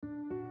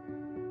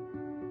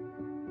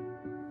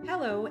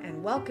Hello,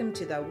 and welcome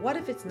to the What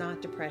If It's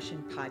Not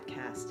Depression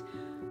podcast.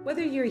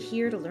 Whether you're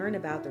here to learn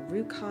about the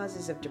root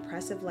causes of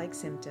depressive-like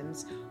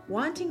symptoms,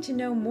 wanting to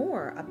know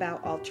more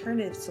about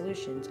alternative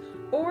solutions,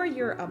 or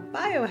you're a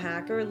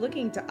biohacker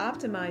looking to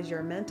optimize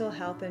your mental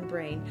health and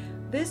brain,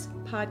 this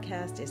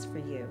podcast is for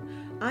you.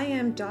 I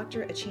am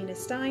Dr. Candice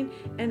Stein,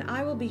 and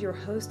I will be your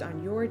host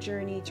on your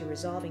journey to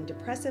resolving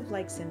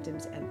depressive-like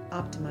symptoms and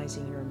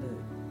optimizing your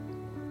mood.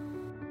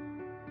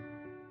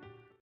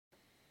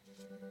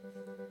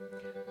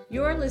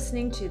 You're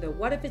listening to the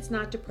What If It's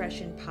Not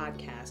Depression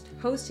podcast,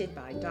 hosted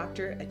by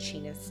Dr.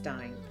 Candice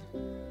Stein.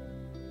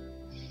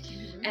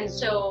 And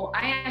so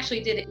I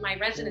actually did my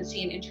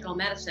residency in internal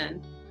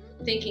medicine,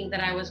 thinking that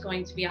I was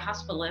going to be a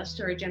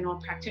hospitalist or a general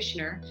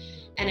practitioner.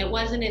 And it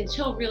wasn't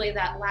until really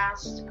that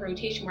last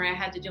rotation where I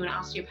had to do an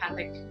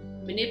osteopathic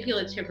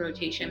manipulative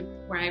rotation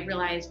where I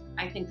realized,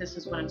 I think this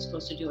is what I'm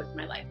supposed to do with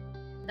my life.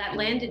 That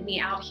landed me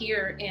out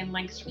here in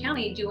Lancaster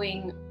County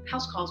doing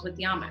house calls with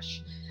the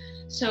Amish.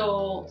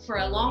 So for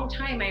a long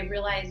time, I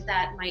realized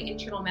that my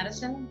internal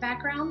medicine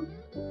background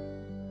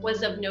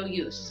was of no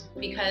use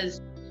because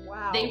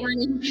they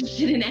weren't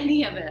interested in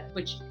any of it,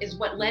 which is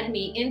what led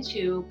me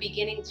into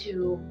beginning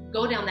to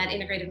go down that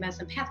integrative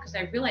medicine path because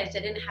I realized I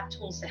didn't have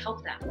tools to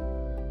help them.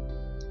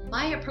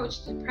 My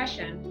approach to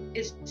depression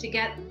is to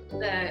get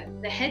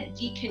the head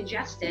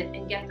decongested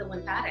and get the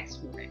lymphatics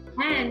moving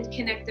and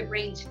connect the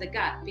brain to the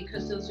gut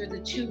because those are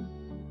the two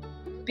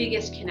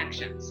biggest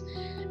connections.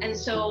 And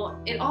so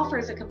it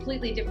offers a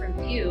completely different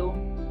view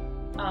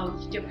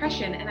of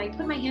depression. And I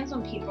put my hands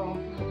on people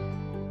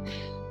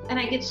and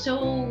I get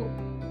so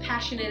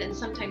passionate and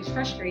sometimes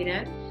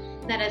frustrated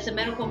that as a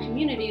medical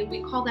community,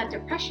 we call that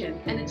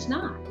depression, and it's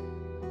not.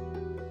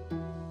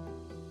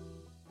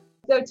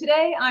 So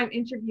today I'm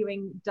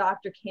interviewing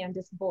Dr.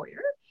 Candice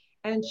Boyer,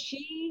 and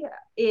she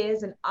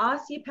is an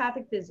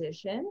osteopathic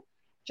physician.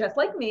 Just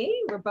like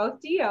me, we're both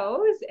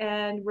DOs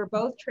and we're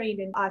both trained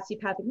in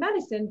osteopathic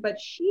medicine, but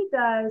she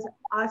does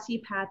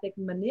osteopathic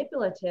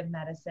manipulative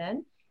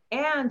medicine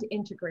and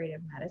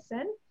integrative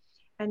medicine.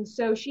 And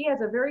so she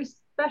has a very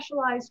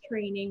specialized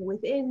training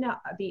within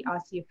the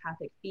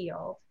osteopathic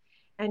field.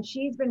 And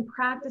she's been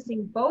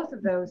practicing both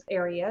of those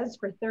areas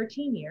for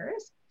 13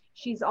 years.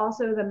 She's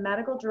also the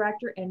medical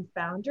director and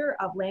founder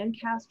of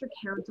Lancaster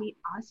County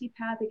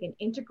Osteopathic and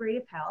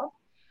Integrative Health,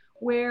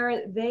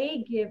 where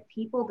they give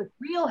people the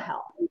real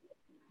health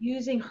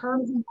using her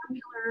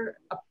four-pillar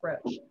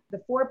approach.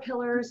 The 4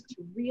 pillars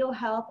to real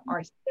health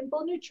are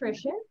simple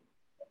nutrition,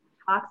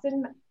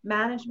 toxin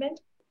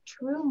management,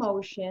 true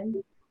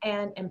motion,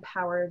 and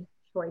empowered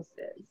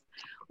choices.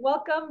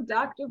 Welcome,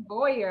 Dr.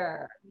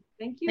 Boyer.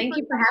 Thank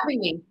you for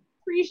having me.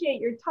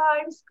 Appreciate your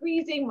time,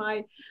 squeezing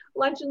my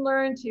lunch and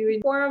learn to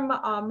inform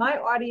my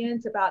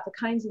audience about the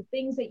kinds of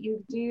things that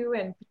you do,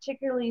 and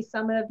particularly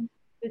some of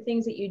the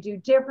things that you do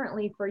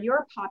differently for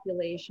your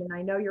population.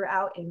 I know you're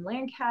out in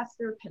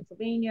Lancaster,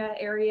 Pennsylvania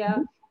area,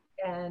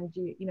 and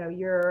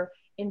you're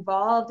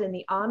involved in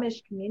the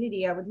Amish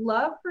community. I would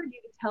love for you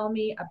to tell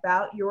me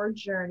about your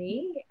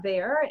journey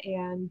there,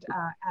 and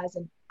as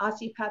an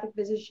osteopathic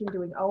physician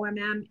doing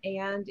OMM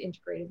and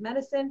integrative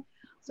medicine.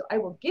 So I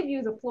will give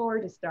you the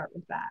floor to start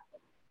with that.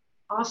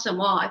 Awesome.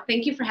 Well,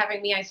 thank you for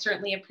having me. I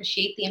certainly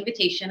appreciate the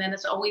invitation, and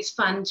it's always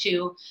fun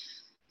to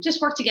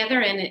just work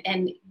together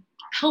and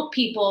help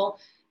people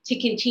to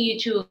continue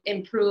to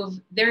improve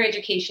their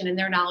education and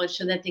their knowledge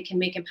so that they can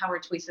make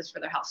empowered choices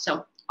for their health.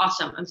 So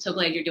awesome. I'm so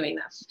glad you're doing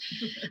this.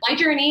 My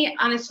journey,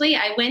 honestly,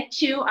 I went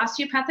to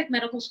osteopathic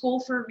medical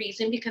school for a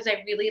reason because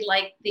I really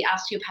liked the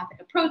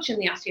osteopathic approach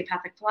and the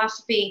osteopathic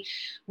philosophy.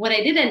 What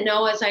I didn't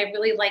know is I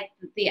really liked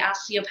the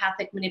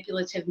osteopathic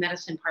manipulative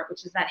medicine part,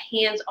 which is that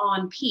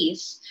hands-on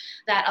piece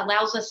that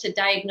allows us to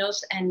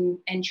diagnose and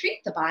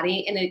treat the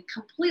body in a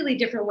completely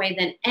different way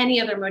than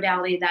any other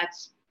modality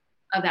that's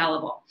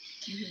available.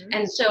 Mm-hmm.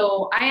 And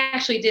so I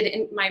actually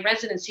did my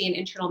residency in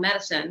internal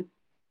medicine,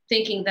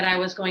 thinking that I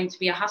was going to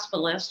be a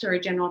hospitalist or a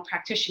general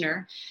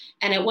practitioner.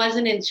 And it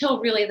wasn't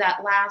until really that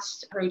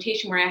last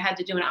rotation where I had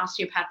to do an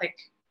osteopathic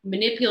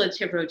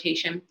manipulative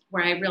rotation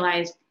where I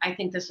realized, I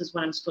think this is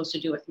what I'm supposed to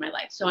do with my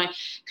life. So I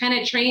kind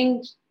of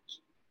changed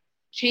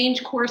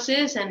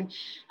courses and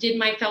did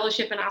my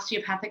fellowship in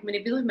osteopathic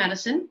manipulative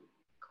medicine.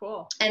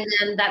 Cool. And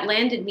then that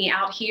landed me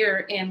out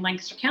here in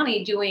Lancaster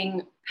County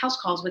doing house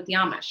calls with the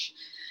Amish.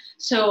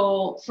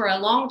 So for a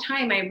long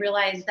time, I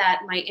realized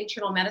that my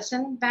internal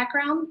medicine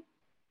background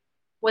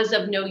was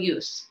of no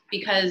use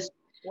because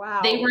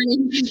they weren't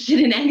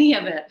interested in any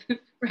of it,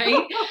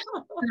 right?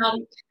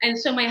 And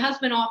so my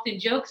husband often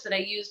jokes that I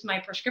used my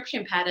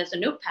prescription pad as a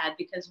notepad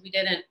because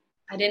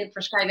I didn't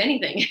prescribe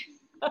anything.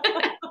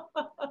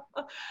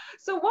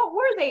 So what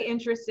were they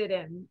interested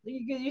in?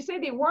 You say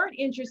they weren't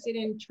interested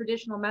in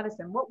traditional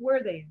medicine. What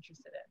were they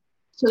interested in?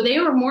 So they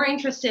were more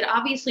interested,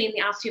 obviously, in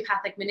the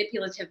osteopathic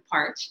manipulative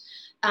part,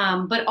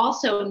 but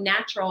also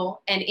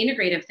natural and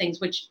integrative things,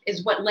 which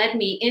is what led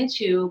me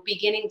into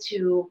beginning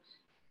to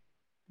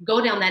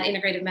go down that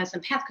integrative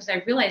medicine path because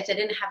I realized I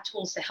didn't have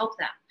tools to help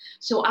them.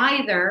 So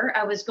either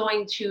I was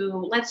going to,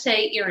 let's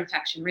say ear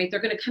infection, right? They're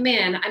going to come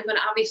in, I'm going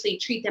to obviously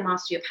treat them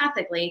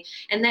osteopathically,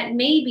 and that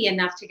may be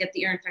enough to get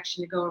the ear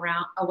infection to go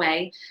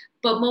away,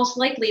 but most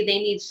likely they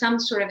need some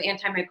sort of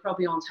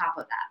antimicrobial on top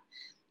of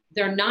that.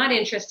 They're not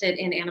interested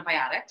in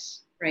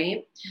antibiotics,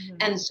 right? Mm-hmm.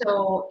 And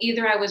so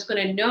either I was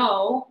going to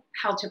know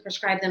how to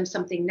prescribe them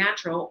something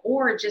natural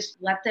or just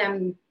let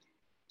them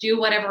do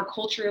whatever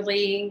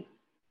culturally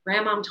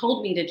grandmom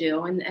told me to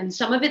do. And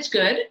some of it's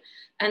good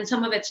and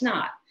some of it's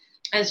not.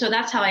 And so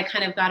that's how I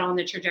kind of got on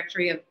the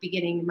trajectory of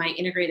beginning my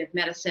integrative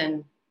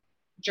medicine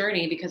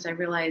journey, because I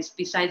realized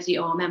besides the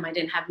OMM, I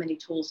didn't have many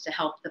tools to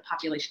help the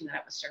population that I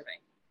was serving.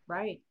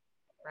 Right,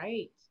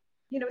 right.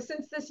 You know,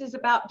 since this is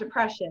about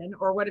depression,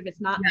 or what if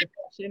it's not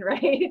depression,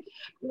 right?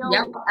 You know,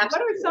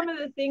 what are some of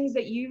the things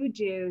that you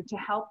do to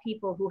help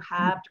people who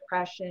have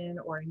depression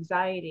or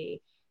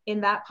anxiety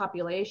in that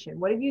population?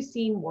 What have you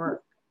seen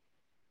work?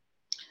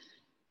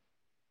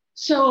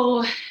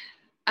 So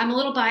I'm a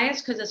little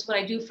biased because that's what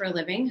I do for a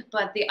living,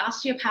 but the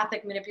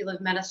osteopathic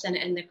manipulative medicine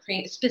and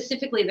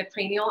specifically the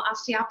cranial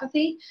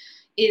osteopathy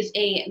is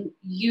a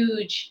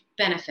huge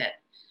benefit.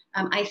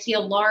 I see a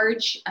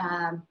large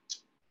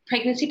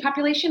pregnancy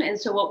population, and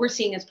so what we're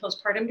seeing is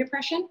postpartum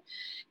depression.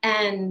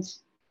 And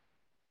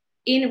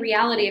in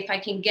reality, if I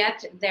can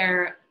get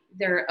their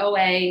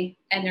OA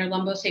and their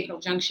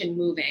lumbosacral junction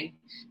moving,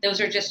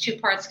 those are just two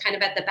parts kind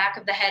of at the back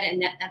of the head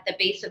and at the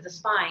base of the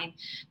spine,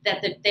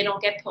 that they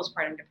don't get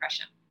postpartum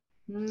depression.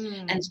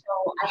 And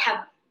so I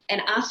have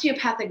an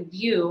osteopathic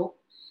view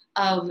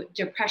of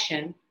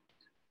depression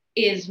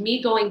is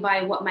me going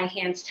by what my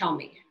hands tell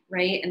me,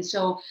 right? And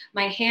so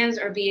my hands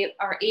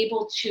are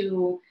able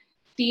to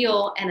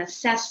feel and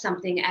assess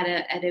something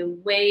at a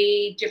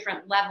way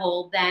different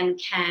level than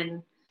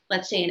can,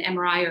 let's say, an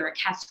MRI or a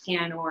CAT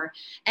scan or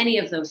any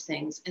of those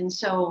things. And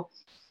so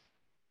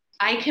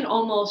I can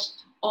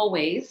almost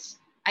always,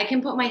 I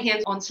can put my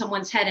hands on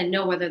someone's head and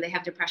know whether they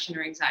have depression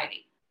or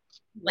anxiety,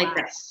 like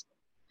this.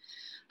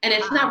 And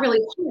it's not really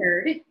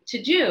hard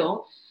to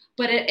do,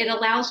 but it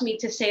allows me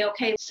to say,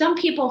 okay, some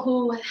people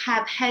who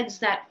have heads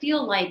that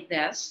feel like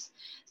this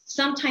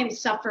sometimes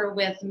suffer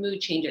with mood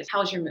changes.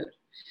 How's your mood?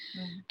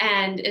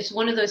 And it's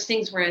one of those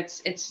things where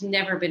it's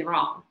never been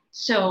wrong.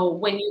 So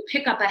when you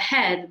pick up a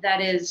head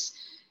that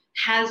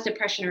has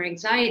depression or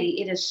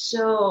anxiety, it is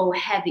so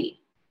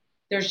heavy.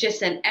 There's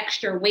just an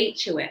extra weight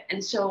to it.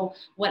 And so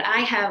what I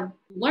have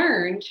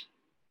learned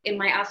in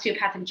my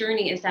osteopathic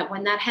journey is that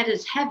when that head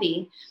is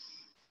heavy,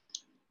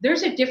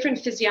 there's a different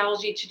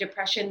physiology to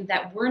depression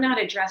that we're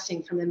not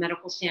addressing from the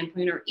medical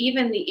standpoint or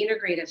even the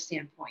integrative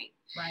standpoint.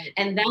 Right.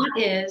 And that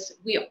is,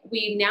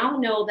 we now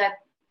know that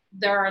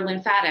there are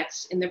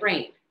lymphatics in the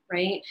brain,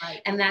 right?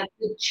 And that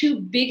the two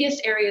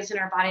biggest areas in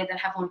our body that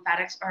have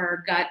lymphatics are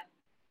our gut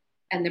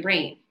and the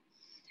brain.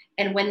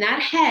 And when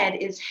that head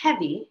is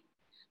heavy,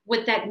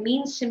 what that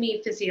means to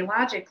me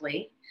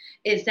physiologically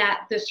is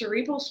that the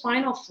cerebral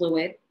spinal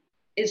fluid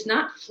is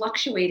not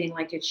fluctuating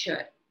like it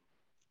should.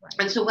 Right.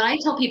 And so what I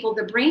tell people,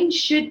 the brain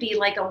should be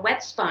like a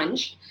wet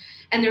sponge,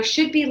 and there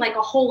should be like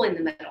a hole in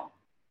the middle.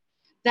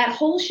 That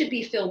hole should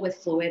be filled with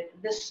fluid.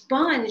 The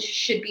sponge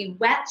should be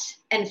wet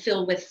and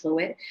filled with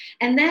fluid.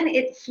 And then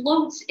it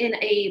floats in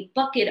a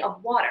bucket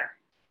of water.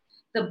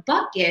 The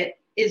bucket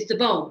is the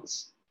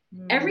bones.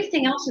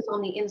 Everything else is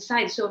on the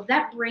inside. So if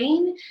that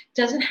brain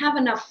doesn't have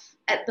enough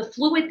at the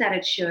fluid that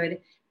it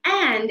should,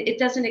 and it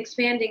doesn't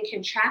expand and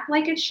contract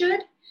like it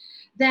should,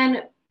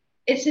 then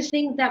it's this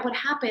thing that would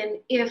happen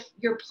if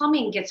your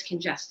plumbing gets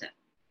congested,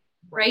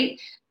 right?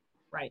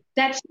 Right.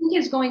 That sink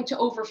is going to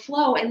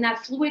overflow, and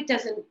that fluid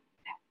doesn't,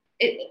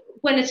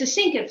 when it's a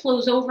sink, it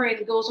flows over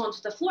and goes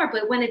onto the floor.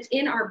 But when it's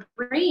in our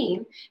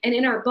brain and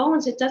in our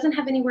bones, it doesn't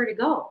have anywhere to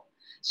go.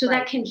 So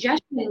that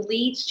congestion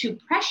leads to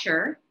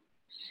pressure,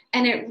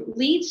 and it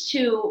leads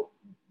to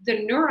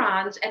the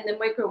neurons and the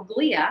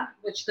microglia,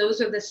 which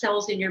those are the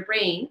cells in your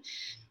brain,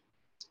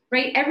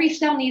 right? Every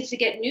cell needs to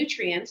get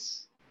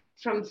nutrients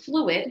from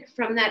fluid,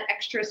 from that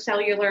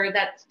extracellular,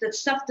 the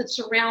stuff that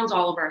surrounds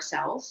all of our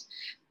cells.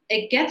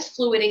 It gets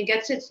fluid and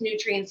gets its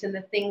nutrients and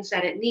the things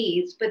that it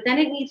needs, but then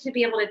it needs to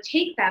be able to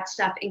take that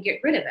stuff and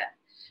get rid of it,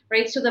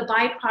 right? So the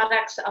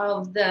byproducts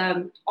of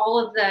all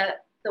of the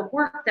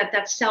work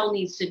that cell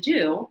needs to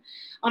do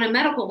on a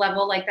medical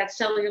level, like that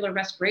cellular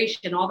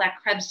respiration, all that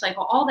Krebs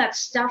cycle, all that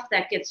stuff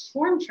that gets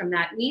formed from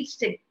that needs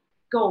to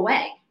go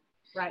away,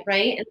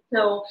 right? And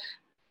so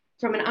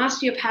from an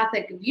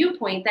osteopathic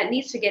viewpoint, that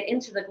needs to get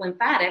into the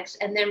lymphatics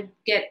and then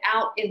get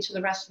out into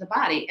the rest of the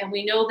body. And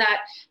we know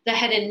that the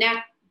head and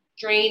neck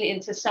drain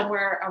into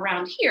somewhere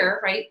around here,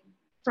 right,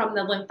 from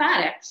the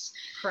lymphatics.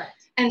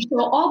 Correct. And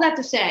so all that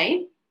to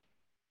say,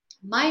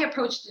 my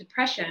approach to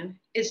depression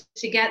is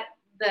to get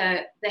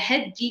the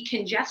head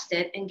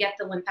decongested and get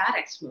the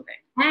lymphatics moving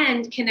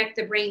and connect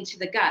the brain to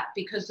the gut,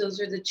 because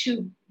those are the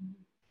two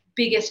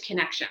biggest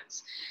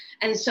connections.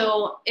 And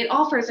so it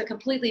offers a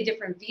completely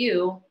different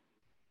view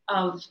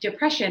of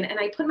depression. And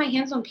I put my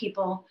hands on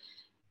people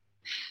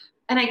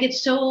and I get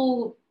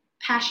so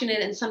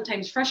passionate and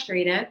sometimes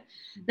frustrated,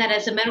 that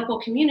as a medical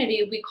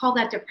community, we call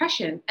that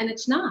depression, and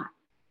it's not.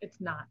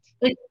 It's not.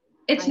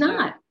 It's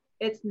not.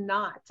 It's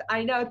not.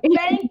 I know.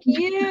 Thank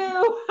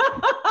you.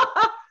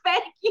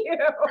 Thank you.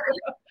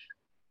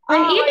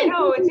 I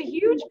know. It's a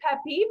huge pet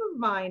peeve of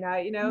mine,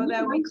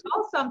 that we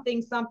call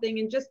something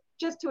and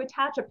just to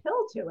attach a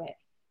pill to it.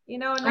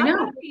 Not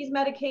that these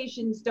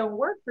medications don't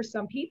work for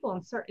some people,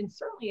 and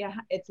certainly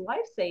it's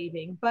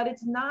life-saving, but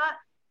it's not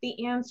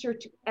the answer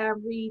to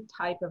every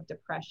type of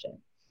depression.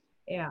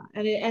 Yeah.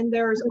 And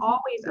there's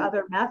always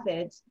other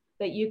methods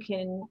that you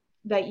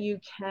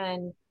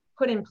can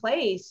put in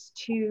place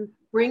to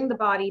bring the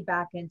body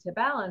back into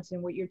balance.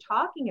 And what you're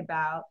talking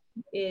about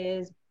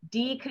is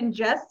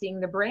decongesting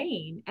the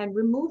brain and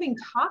removing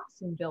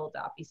toxin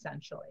buildup,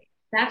 essentially.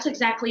 That's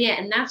exactly it.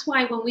 And that's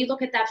why when we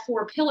look at that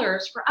 4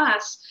 pillars, for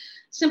us,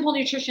 simple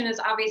nutrition is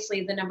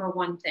obviously the number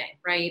one thing,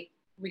 right?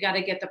 We got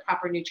to get the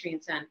proper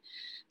nutrients in.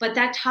 But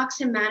that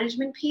toxin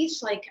management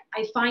piece, like,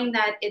 I find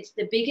that it's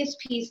the biggest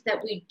piece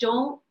that we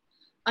don't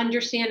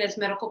understand as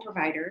medical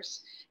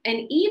providers,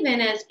 and even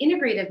as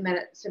integrative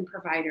medicine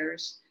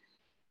providers,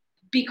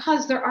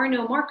 because there are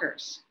no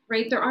markers,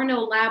 right? There are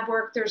no lab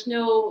work, there's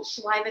no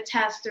saliva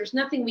test, there's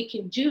nothing we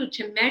can do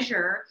to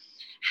measure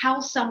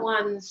how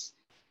someone's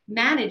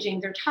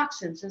managing their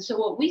toxins. And so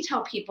what we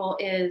tell people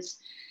is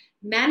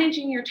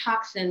managing your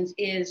toxins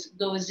is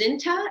goes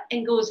into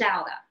and goes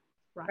out of.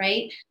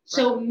 Right?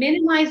 So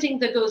minimizing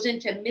the goes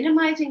into,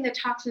 minimizing the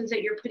toxins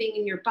that you're putting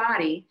in your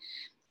body,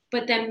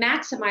 but then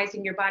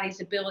maximizing your body's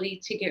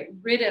ability to get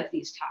rid of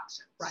these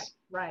toxins.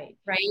 Right.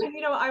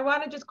 And, I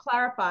want to just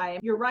clarify.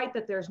 You're right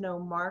that there's no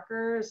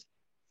markers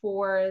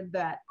for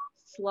that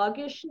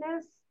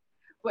sluggishness,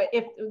 but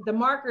if the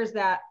markers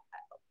that,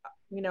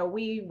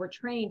 we were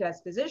trained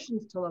as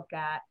physicians to look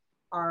at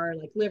are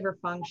like liver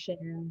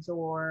functions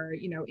or,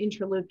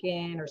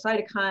 interleukin or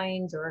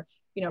cytokines or,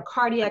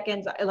 cardiac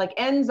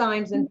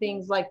enzymes and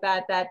things like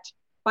that, that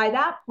by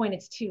that point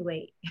it's too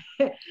late.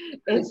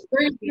 It's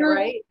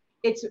right.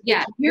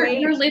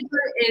 Your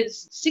liver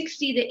is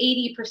 60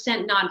 to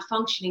 80%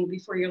 non-functioning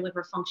before your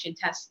liver function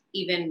tests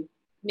even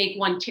make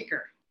one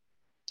ticker.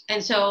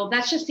 And so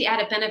that's just the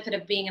added benefit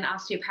of being an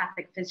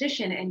osteopathic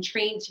physician and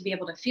trained to be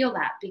able to feel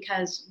that,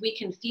 because we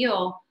can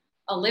feel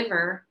a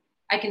liver.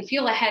 I can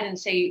feel a head and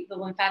say the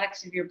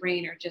lymphatics of your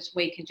brain are just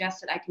way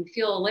congested. I can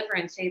feel a liver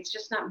and say it's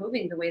just not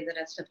moving the way that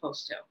it's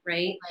supposed to,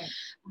 right?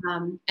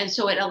 And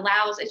so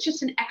it's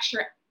just an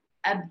extra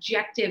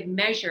objective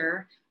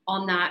measure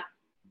on that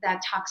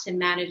toxin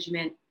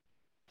management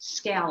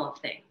scale of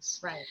things.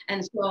 Right.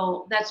 And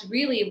so that's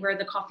really where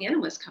the coffee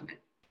enemas come in.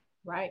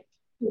 Right.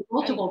 For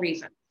multiple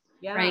reasons.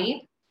 Yeah.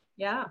 Right.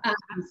 Yeah.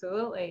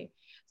 Absolutely.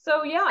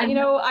 So yeah,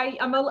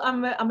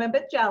 I'm a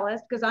bit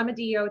jealous because I'm a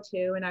DO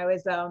too, and I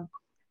was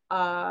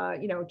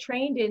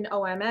trained in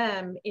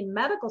OMM in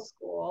medical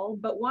school.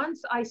 But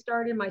once I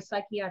started my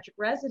psychiatric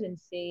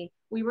residency,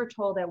 we were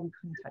told that we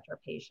couldn't touch our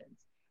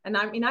patients. And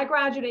I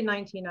graduated in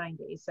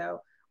 1990.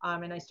 So,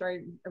 and I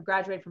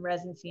graduated from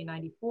residency in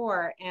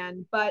 94.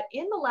 But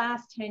in the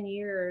last 10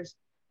 years,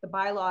 the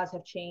bylaws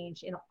have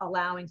changed in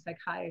allowing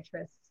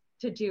psychiatrists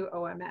to do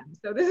OMM.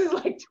 So this is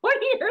like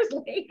 20 years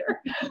later.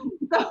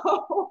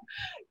 So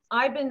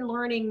I've been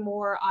learning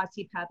more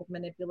osteopathic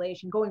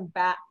manipulation, going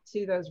back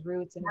to those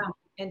roots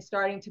and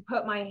starting to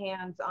put my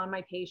hands on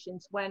my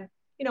patients when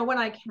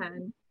I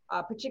can,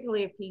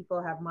 particularly if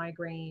people have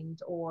migraines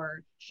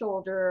or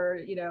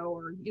shoulder,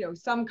 or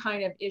some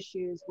kind of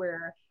issues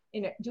where,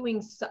 doing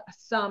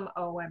some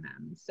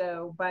OMM.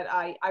 So, but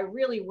I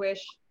really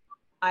wish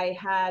I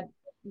had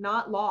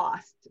not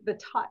lost the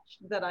touch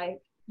that I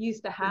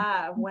used to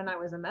have when I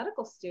was a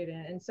medical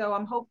student. And so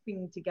I'm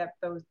hoping to get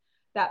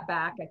that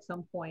back at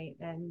some point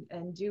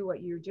and do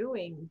what you're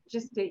doing,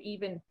 just to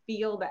even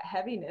feel that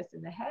heaviness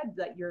in the head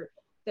that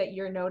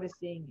you're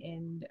noticing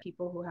in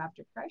people who have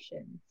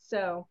depression.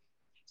 So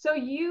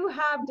you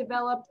have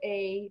developed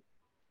a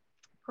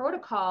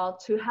protocol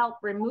to help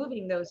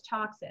removing those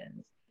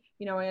toxins.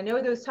 I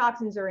know those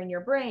toxins are in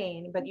your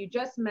brain, but you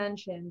just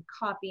mentioned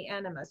coffee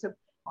enema. So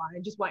I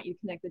just want you to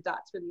connect the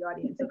dots for the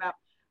audience about,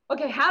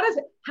 okay, how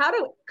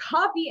do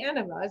coffee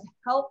enemas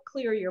help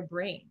clear your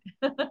brain?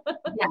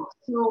 Yeah,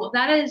 so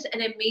that is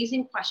an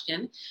amazing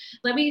question.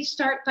 Let me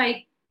start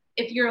by,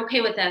 if you're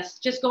okay with this,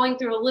 just going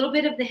through a little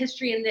bit of the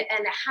history and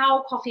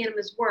how coffee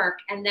enemas work,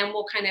 and then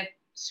we'll kind of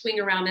swing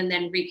around and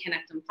then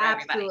reconnect them for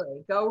Absolutely.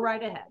 Everybody. Go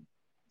right ahead.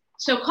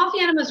 So coffee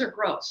enemas are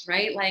gross,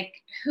 right? Like,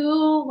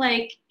 who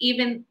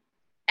even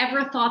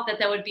ever thought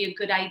that would be a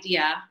good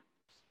idea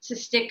to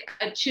stick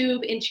a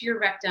tube into your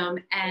rectum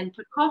and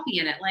put coffee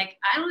in it? Like,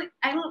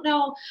 I don't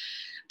know.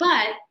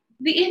 But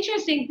the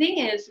interesting thing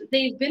is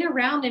they've been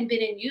around and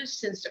been in use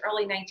since the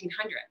early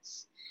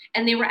 1900s.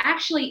 And they were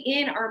actually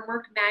in our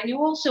Merck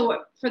manual.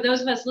 So for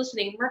those of us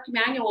listening, Merck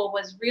manual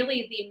was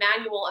really the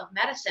manual of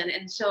medicine.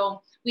 And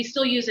so we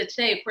still use it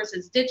today. Of course,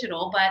 it's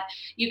digital, but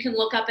you can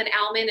look up an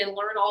almond and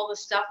learn all the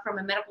stuff from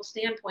a medical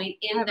standpoint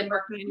in the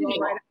Merck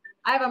manual.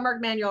 I have a Merck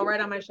manual right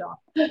on my shelf.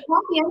 The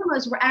coffee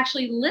enemas were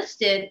actually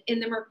listed in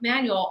the Merck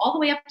manual all the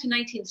way up to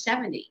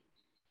 1970.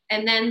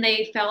 and then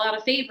they fell out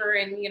of favor,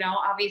 and, you know,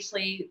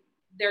 obviously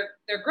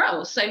they're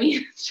gross. I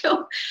mean,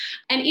 so,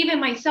 and even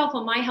myself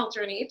on my health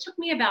journey, it took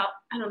me about,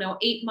 I don't know,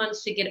 8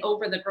 months to get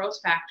over the gross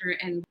factor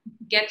and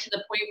get to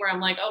the point where I'm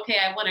like, okay,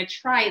 I want to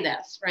try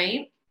this,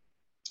 right?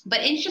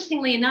 But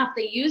interestingly enough,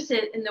 they used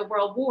it in the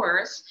World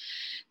Wars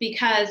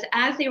because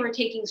as they were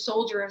taking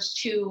soldiers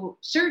to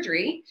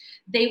surgery,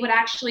 they would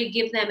actually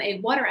give them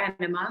a water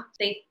enema.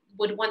 They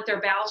would want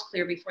their bowels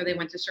clear before they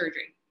went to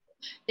surgery.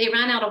 They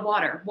ran out of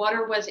water.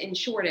 Water was in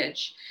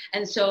shortage.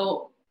 And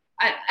so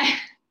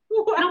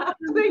Wow.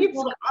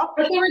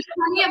 but there was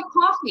plenty of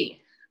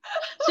coffee.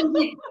 So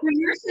the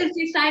nurses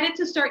decided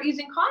to start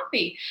using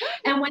coffee.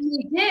 And when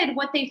they did,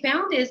 what they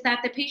found is that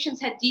the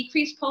patients had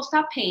decreased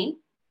post-op pain,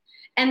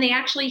 and they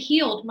actually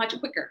healed much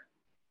quicker.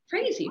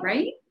 Crazy,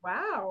 right?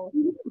 Wow.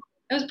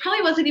 It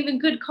probably wasn't even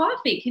good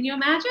coffee. Can you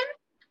imagine?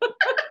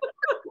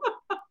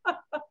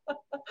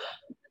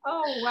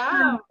 Oh,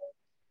 wow.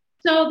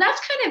 So that's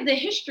kind of the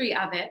history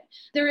of it.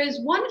 There is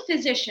one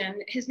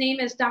physician, his name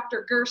is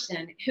Dr.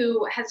 Gerson,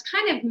 who has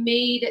kind of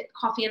made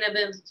coffee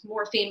enemas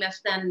more famous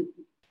than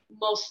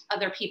most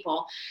other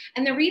people.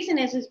 And the reason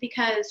is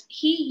because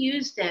he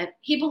used it,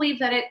 he believed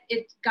that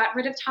it got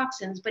rid of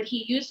toxins, but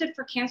he used it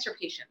for cancer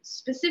patients,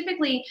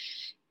 specifically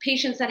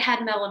patients that had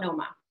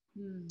melanoma.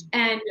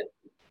 And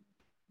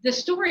the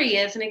story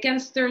is, and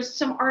again, there's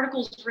some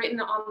articles written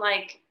on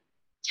like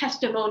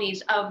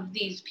testimonies of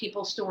these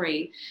people's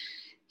story.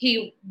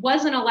 He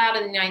wasn't allowed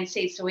in the United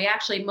States, so he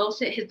actually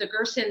the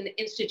Gerson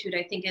Institute,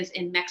 I think, is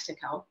in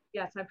Mexico.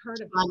 Yes, I've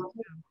heard of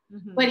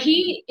it. But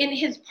he, in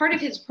his part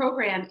of his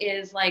program,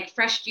 is like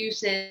fresh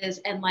juices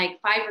and like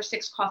 5 or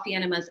 6 coffee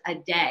enemas a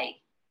day.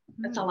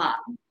 That's a lot.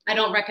 I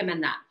don't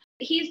recommend that.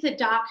 He's the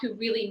doc who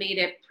really made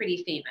it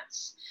pretty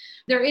famous.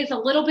 There is a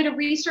little bit of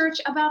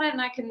research about it,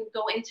 and I can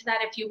go into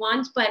that if you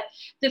want, but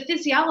the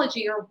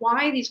physiology or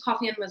why these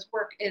coffee enemas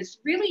work is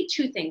really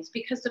 2 things,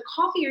 because the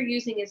coffee you're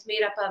using is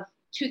made up of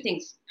 2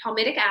 things,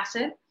 palmitic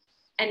acid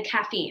and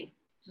caffeine.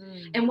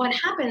 And what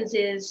happens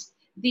is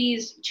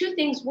these 2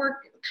 things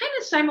work kind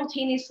of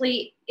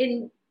simultaneously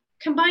in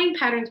combined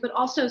patterns, but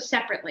also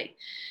separately.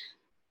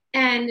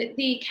 And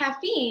the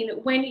caffeine,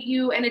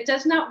 and it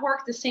does not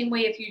work the same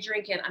way if you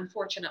drink it,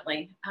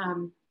 unfortunately. I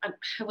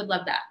would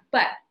love that.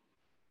 But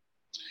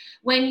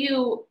when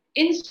you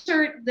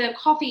insert the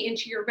coffee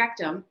into your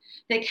rectum,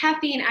 the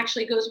caffeine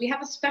actually we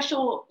have a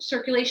special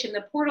circulation,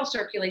 the portal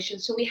circulation.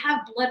 So we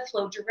have blood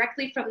flow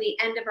directly from the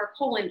end of our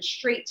colon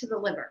straight to the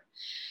liver.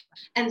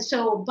 And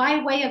so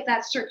by way of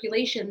that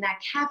circulation, that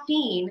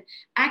caffeine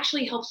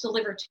actually helps the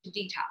liver to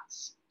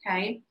detox,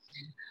 okay?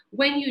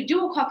 When you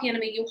do a coffee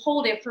enema, you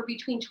hold it for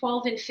between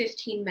 12 and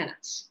 15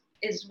 minutes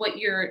is what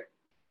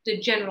the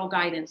general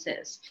guidance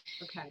is.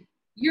 Okay.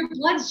 Your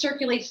blood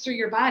circulates through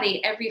your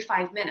body every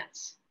 5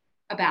 minutes.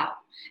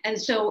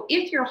 And so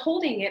if you're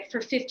holding it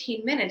for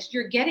 15 minutes,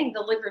 you're getting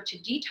the liver to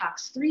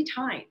detox 3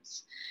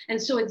 times.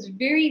 And so it's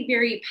very,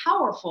 very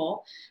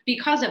powerful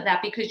because of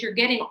that, because you're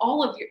getting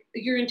all of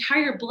your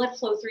entire blood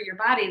flow through your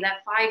body.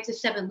 That 5 to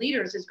 7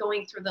 liters is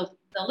going through the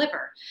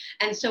liver.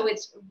 And so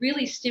it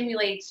really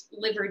stimulates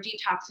liver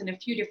detox in a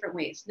few different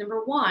ways.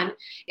 Number 1,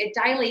 it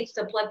dilates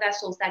the blood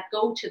vessels that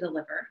go to the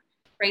liver,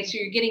 right? So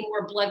you're getting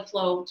more blood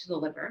flow to the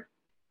liver.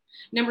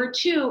 Number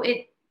 2,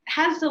 it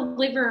has the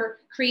liver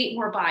create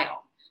more bile.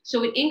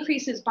 So it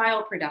increases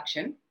bile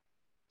production.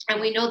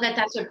 And we know that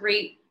that's a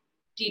great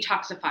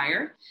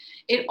detoxifier.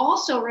 It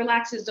also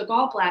relaxes the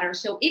gallbladder,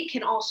 so it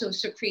can also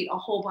secrete a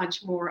whole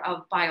bunch more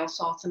of bile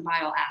salts and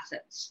bile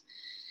acids.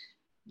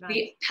 Nice.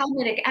 The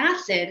palmitic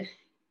acid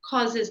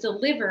causes the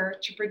liver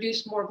to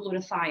produce more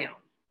glutathione.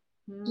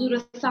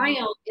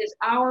 Glutathione is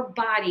our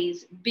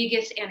body's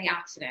biggest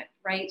antioxidant,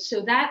 right?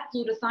 So that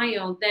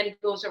glutathione then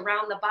goes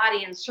around the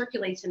body and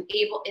circulates and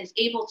is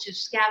able to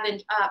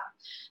scavenge up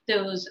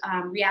those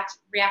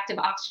reactive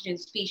oxygen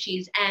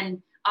species and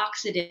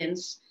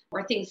oxidants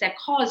or things that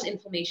cause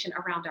inflammation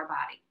around our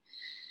body.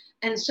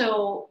 And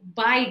so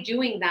by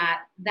doing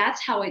that,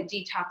 that's how it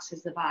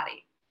detoxes the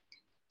body.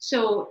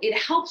 So it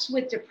helps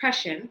with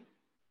depression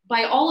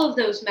by all of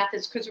those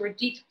methods, because we're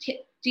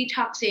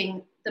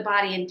detoxing the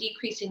body and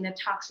decreasing the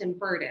toxin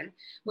burden,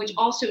 which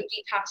also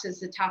detoxes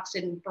the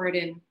toxin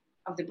burden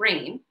of the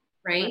brain,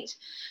 right?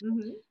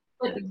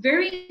 But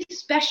very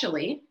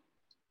especially,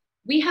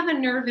 we have a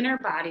nerve in our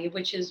body,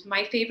 which is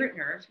my favorite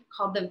nerve,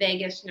 called the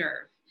vagus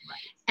nerve.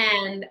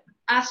 And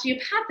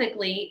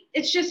osteopathically,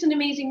 it's just an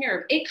amazing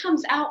nerve. It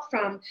comes out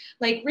from,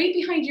 like, right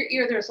behind your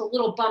ear, there's a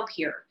little bump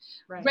here.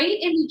 Right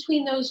in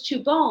between those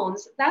 2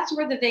 bones, that's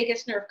where the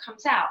vagus nerve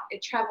comes out.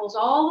 It travels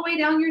all the way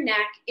down your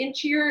neck,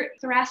 into your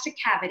thoracic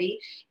cavity,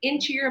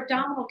 into your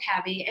abdominal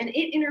cavity, and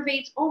it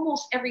innervates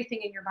almost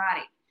everything in your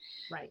body.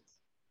 Right.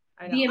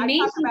 I know. I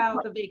talk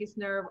about the vagus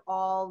nerve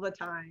all the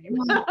time.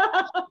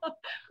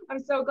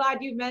 I'm so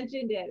glad you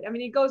mentioned it. I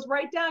mean, it goes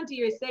right down to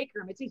your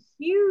sacrum. It's a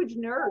huge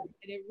nerve,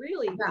 and it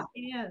really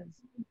expands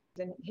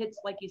and hits,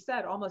 like you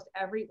said, almost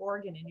every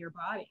organ in your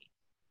body.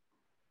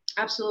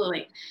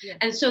 Absolutely. Yeah.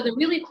 And so the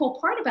really cool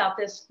part about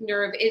this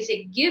nerve is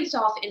it gives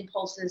off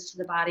impulses to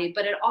the body,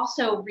 but it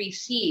also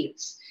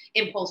receives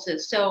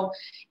impulses. So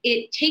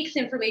it takes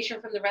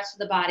information from the rest of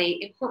the body,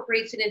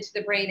 incorporates it into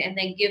the brain, and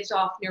then gives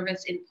off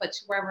nervous input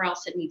to wherever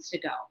else it needs to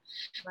go.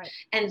 Right.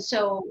 And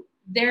so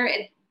there,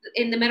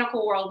 in the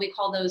medical world, we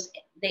call those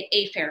the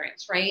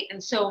afferents, right?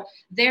 And so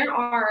there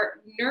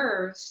are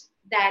nerves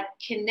that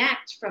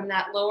connect from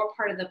that lower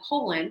part of the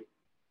colon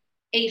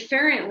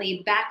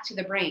afferently back to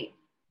the brain.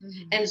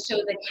 Mm-hmm. And so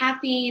the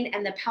caffeine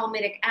and the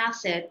palmitic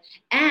acid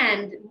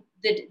and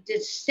the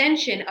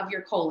distension of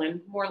your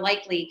colon more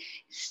likely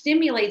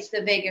stimulates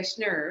the vagus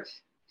nerve,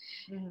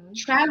 Mm-hmm.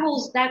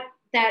 travels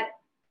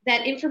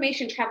that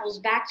information travels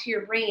back to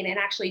your brain and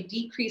actually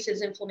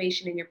decreases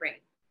inflammation in your brain.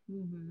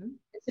 Mm-hmm.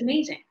 It's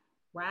amazing.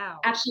 Wow.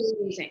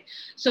 Absolutely amazing.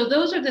 So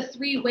those are the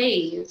 3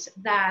 ways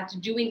that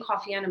doing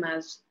coffee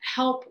enemas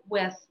help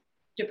with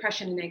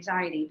depression and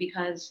anxiety,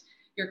 because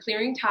you're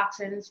clearing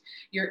toxins,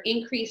 you're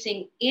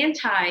increasing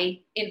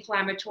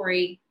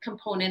anti-inflammatory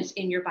components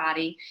in your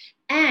body,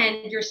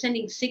 and you're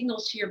sending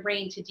signals to your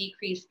brain to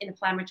decrease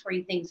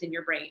inflammatory things in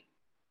your brain.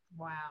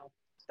 Wow.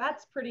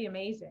 That's pretty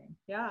amazing.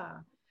 Yeah.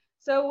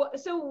 So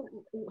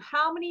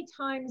how many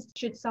times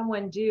should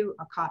someone do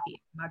a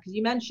coffee? Because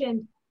you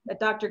mentioned that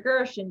Dr.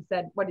 Gershon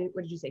said, what did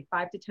you say,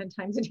 5 to 10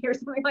 times a day or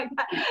something like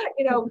that?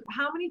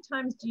 How many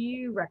times do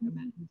you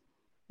recommend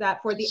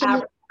that for the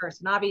average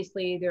person?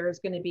 Obviously, there's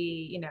going to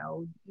be,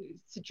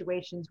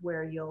 situations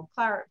where you'll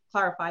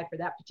clarify for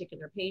that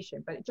particular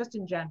patient, but just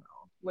in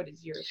general, what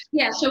is yours?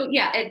 Yeah. So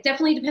it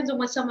definitely depends on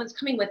what someone's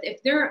coming with.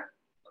 If their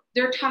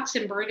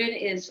toxin burden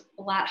is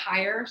a lot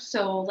higher,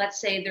 so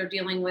let's say they're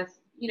dealing with,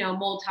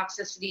 mold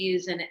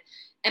toxicities and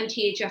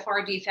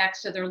MTHFR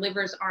defects, so their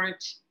livers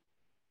aren't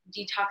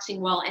detoxing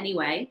well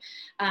anyway,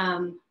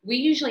 we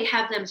usually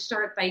have them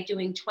start by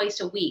doing twice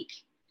a week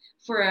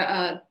for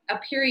a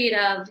period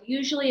of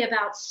usually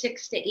about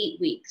 6 to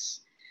 8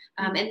 weeks.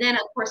 And then,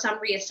 of course, I'm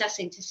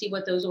reassessing to see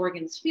what those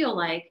organs feel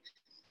like.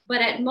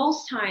 But at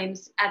most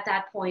times at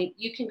that point,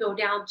 you can go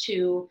down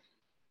to,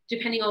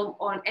 depending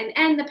on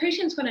and the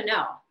patient's going to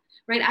know,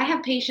 right? I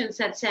have patients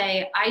that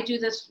say, I do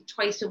this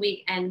twice a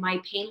week and my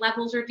pain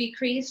levels are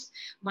decreased.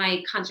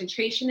 My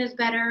concentration is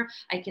better.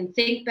 I can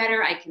think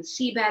better. I can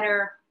see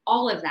better,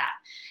 all of that.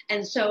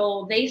 And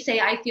so they say,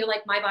 I feel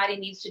like my body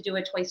needs to do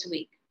it twice a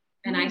week.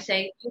 And I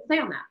say, you stay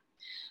on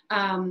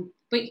that.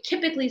 But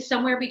typically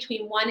somewhere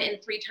between 1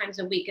 and 3 times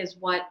a week is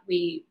what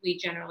we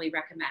generally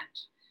recommend.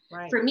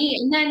 Right. For me.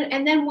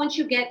 And then once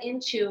you get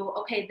into,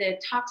 okay, the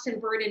toxin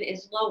burden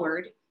is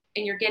lowered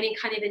and you're getting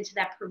kind of into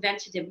that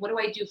preventative, what do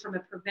I do from a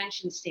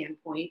prevention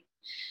standpoint?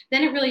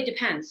 Then it really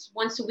depends.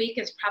 Once a week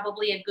is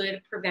probably a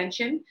good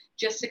prevention,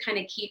 just to kind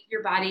of keep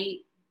your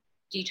body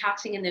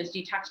detoxing and those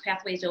detox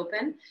pathways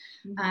open.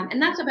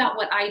 And that's about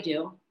what I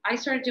do. I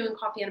started doing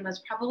coffee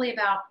enemas probably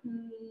about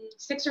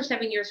 6 or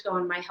 7 years ago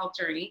in my health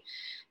journey.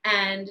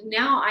 And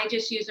now I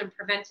just use them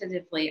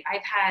preventatively.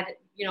 I've had,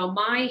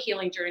 my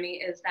healing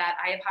journey is that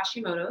I have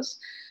Hashimoto's.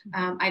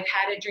 I've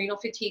had adrenal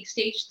fatigue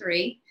stage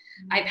 3.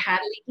 I've had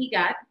leaky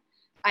gut.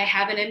 I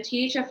have an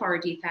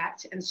MTHFR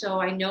defect. And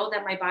so I know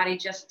that my body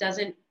just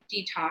doesn't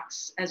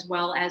detox as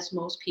well as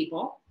most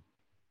people.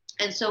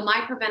 And so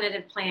my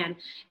preventative plan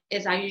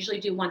is I usually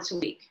do once a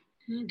week.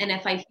 And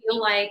if I feel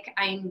like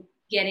I'm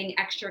getting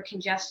extra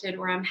congested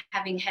or I'm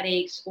having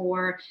headaches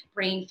or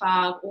brain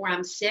fog or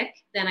I'm sick,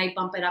 then I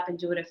bump it up and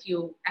do it a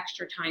few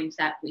extra times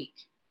that week.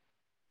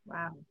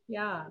 Wow.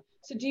 Yeah.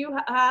 So do you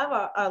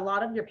have a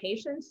lot of your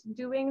patients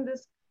doing the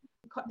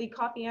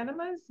coffee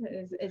enemas?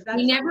 Is that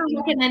we never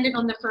recommend it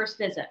on the first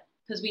visit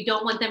because we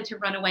don't want them to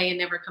run away and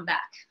never come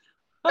back.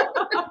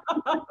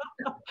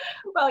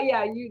 Well,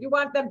 yeah, you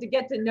want them to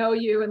get to know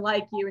you and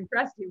like you and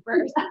trust you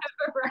first,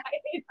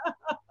 right?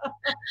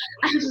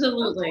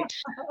 Absolutely.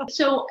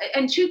 So,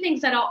 and 2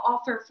 things that I'll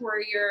offer for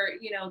your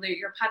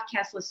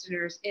podcast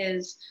listeners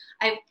is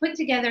I've put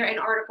together an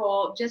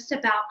article just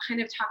about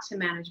kind of toxin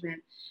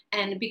management.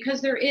 And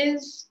because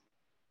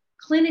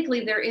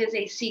clinically, there is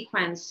a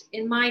sequence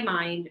in my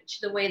mind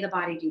to the way the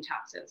body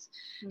detoxes.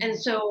 And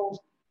so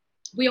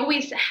we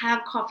always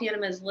have coffee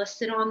enemas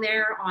listed on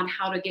there on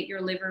how to get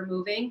your liver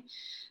moving.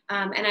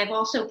 And I've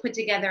also put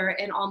together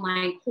an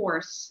online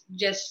course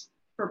just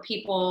for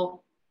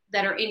people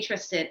that are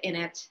interested in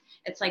it.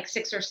 It's like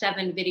 6 or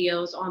 7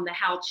 videos on the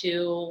how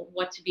to,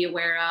 what to be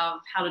aware of,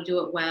 how to do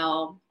it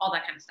well, all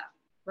that kind of stuff.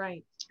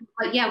 Right.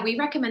 But yeah, we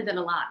recommend it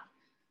a lot.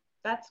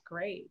 That's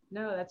great.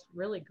 No, that's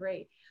really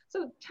great.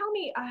 So tell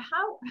me,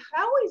 how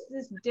is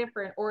this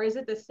different, or is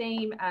it the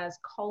same as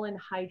colon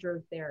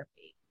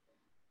hydrotherapy?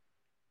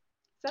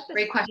 Is that the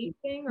Great same question.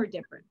 thing or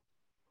different?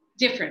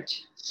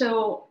 Different.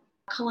 So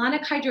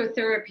colonic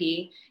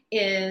hydrotherapy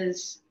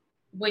is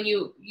when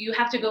you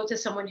have to go to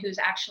someone who's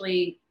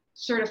actually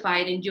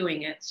certified in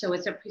doing it. So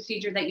it's a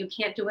procedure that you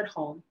can't do at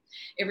home.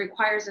 It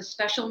requires a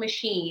special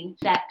machine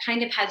that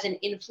kind of has an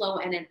inflow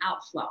and an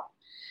outflow.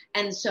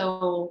 And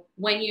so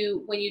when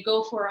you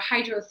go for a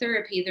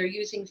hydrotherapy, they're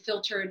using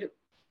filtered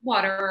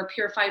water or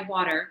purified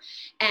water,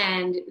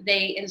 and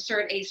they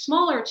insert a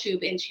smaller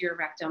tube into your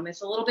rectum.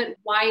 It's a little bit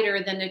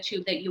wider than the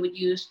tube that you would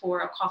use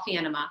for a coffee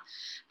enema.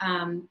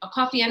 A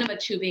coffee enema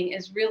tubing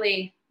is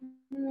really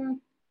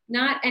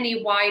not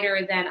any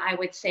wider than, I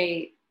would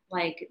say,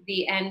 like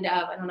the end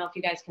of, I don't know if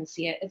you guys can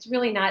see it. It's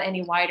really not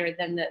any wider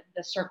than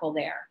the circle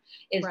there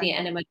is the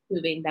enema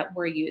tubing that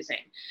we're using.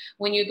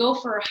 When you go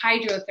for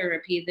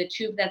hydrotherapy, the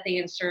tube that they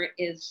insert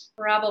is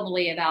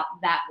probably about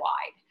that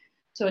wide.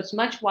 So it's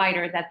much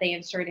wider that they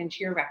insert into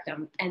your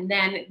rectum. And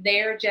then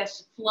they're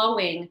just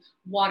flowing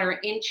water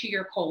into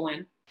your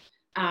colon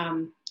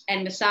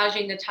and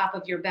massaging the top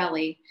of your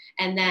belly.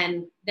 And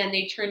then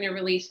they turn the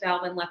release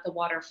valve and let the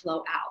water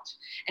flow out.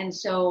 And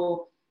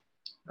so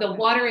the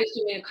water is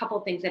doing a couple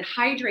of things. It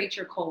hydrates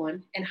your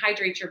colon and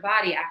hydrates your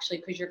body, actually,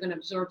 because you're going to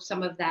absorb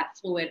some of that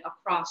fluid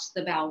across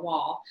the bowel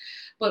wall.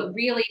 But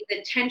really,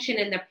 the tension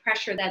and the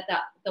pressure that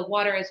the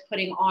water is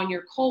putting on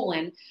your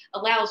colon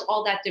allows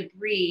all that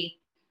debris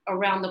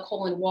around the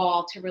colon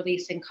wall to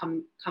release and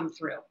come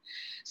through.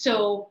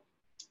 So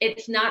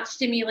it's not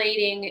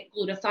stimulating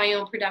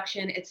glutathione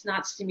production. It's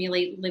not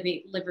stimulating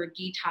liver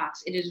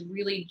detox. It is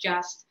really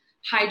just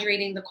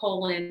hydrating the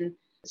colon.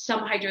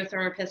 Some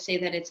hydrotherapists say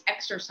that it's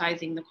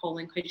exercising the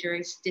colon because you're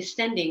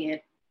distending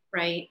it,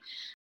 right?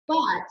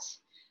 But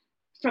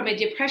from a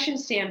depression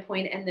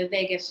standpoint and the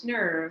vagus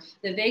nerve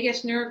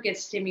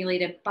gets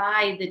stimulated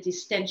by the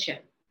distension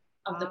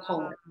of the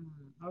colon.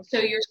 Okay. So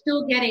you're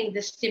still getting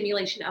the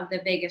stimulation of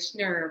the vagus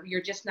nerve.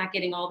 You're just not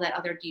getting all that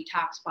other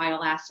detox,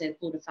 bile acid,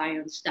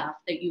 glutathione stuff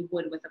that you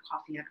would with a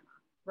coffee enema.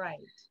 Right.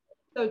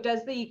 So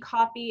does the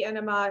coffee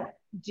enema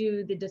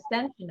do the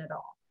distension at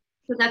all?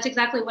 So that's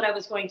exactly what I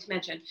was going to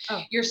mention.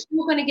 Oh. You're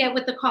still going to get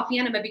with the coffee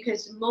enema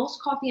because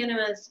most coffee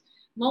enemas,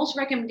 most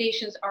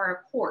recommendations are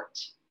a quart.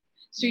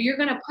 So you're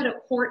going to put a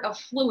quart of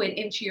fluid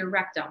into your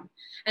rectum.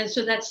 And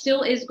so that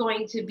still is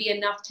going to be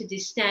enough to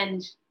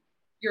distend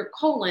your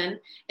colon,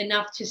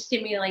 enough to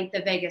stimulate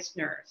the vagus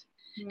nerve.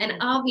 And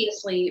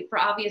obviously, for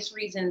obvious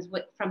reasons,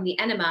 from the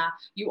enema,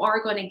 you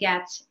are going to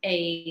get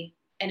an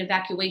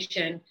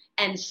evacuation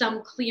and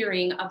some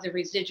clearing of the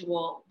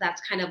residual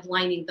that's kind of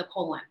lining the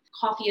colon.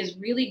 Coffee is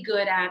really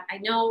good at, I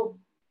know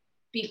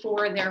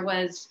before there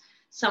was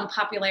some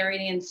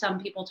popularity and some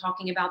people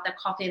talking about that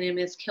coffee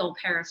enemas kill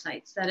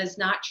parasites. That is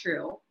not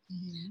true.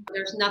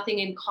 There's nothing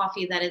in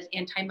coffee that is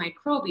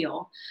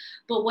antimicrobial,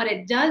 but what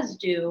it does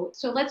do,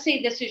 so let's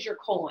say this is your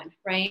colon,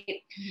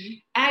 right?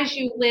 As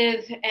you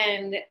live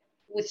and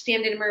with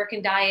standard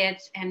American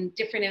diets and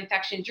different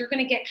infections, you're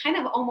going to get kind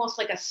of almost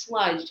like a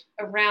sludge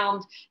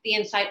around the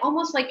inside,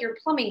 almost like your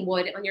plumbing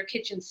would on your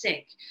kitchen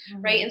sink,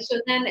 right? And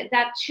so then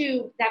that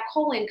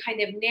colon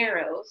kind of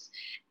narrows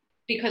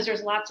because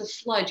there's lots of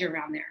sludge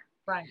around there.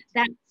 Right.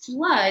 That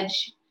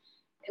sludge,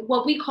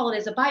 what we call it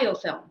is a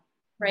biofilm,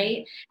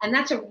 right? And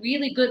that's a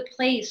really good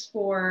place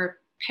for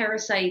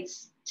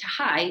parasites to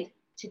hide,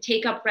 to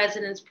take up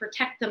residence,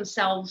 protect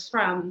themselves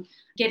from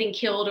getting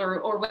killed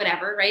or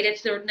whatever, right?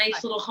 It's their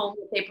nice little home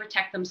that they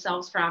protect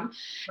themselves from.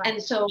 Right.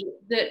 And so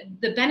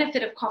the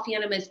benefit of coffee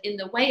enemas in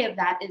the way of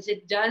that is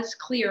it does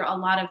clear a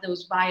lot of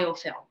those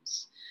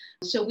biofilms.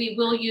 So we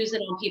will use it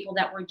on people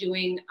that we're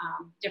doing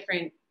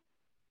different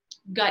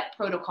gut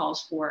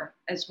protocols for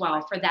as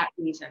well, for that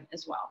reason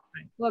as well.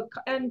 Well,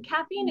 and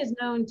caffeine is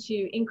known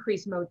to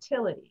increase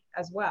motility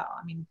as well.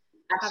 I mean,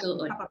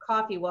 absolutely. Having a cup of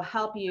coffee will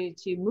help you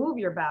to move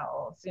your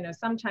bowels. You know,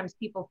 sometimes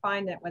people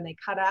find that when they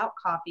cut out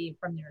coffee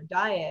from their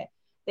diet,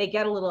 they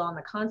get a little on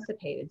the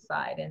constipated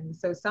side. And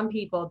so some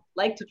people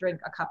like to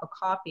drink a cup of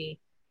coffee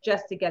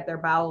just to get their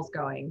bowels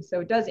going. So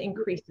it does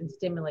increase and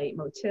stimulate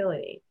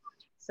motility.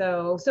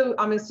 So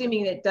I'm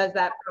assuming it does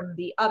that from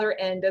the other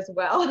end as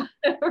well.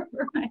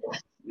 Right.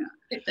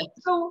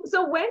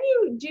 So when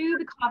you do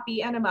the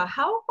coffee enema,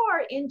 how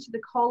far into the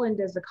colon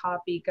does the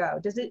coffee go?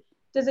 Does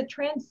it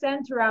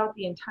transcend throughout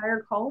the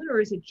entire colon, or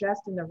is it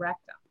just in the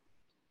rectum?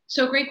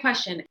 So great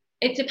question.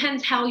 It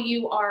depends how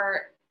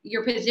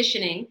you're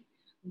positioning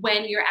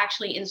when you're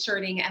actually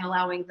inserting and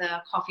allowing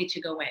the coffee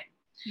to go in.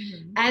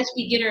 As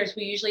beginners,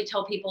 we usually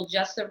tell people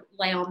just to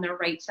lay on their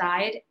right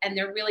side, and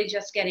they're really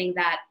just getting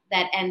that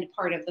end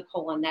part of the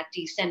colon, that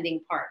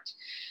descending part.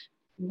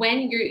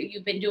 When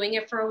you've been doing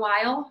it for a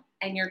while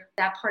and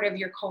that part of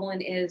your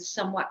colon is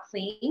somewhat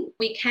clean,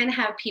 we can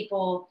have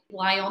people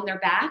lie on their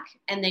back,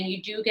 and then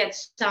you do get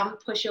some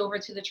push over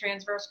to the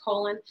transverse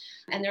colon.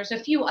 And there's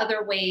a few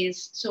other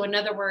ways. So in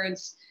other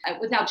words,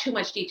 without too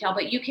much detail,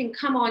 but you can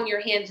come on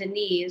your hands and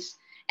knees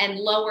and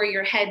lower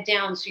your head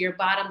down so your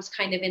bottom's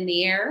kind of in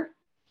the air.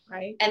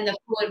 Right. And the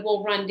fluid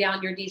will run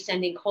down your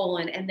descending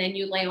colon, and then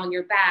you lay on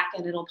your back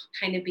and it'll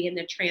kind of be in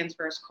the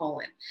transverse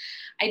colon.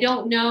 I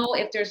don't know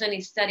if there's any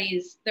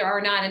studies, there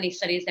are not any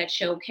studies that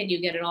show, can you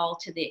get it all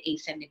to the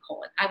ascending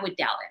colon? I would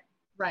doubt it.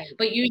 Right.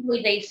 But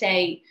usually they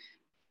say,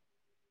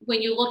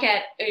 when you look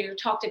at, or you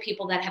talk to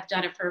people that have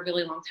done it for a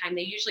really long time,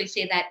 they usually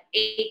say that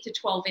 8 to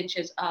 12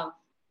 inches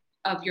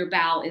of your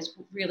bowel is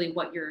really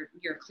what you're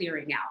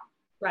clearing out.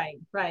 Right.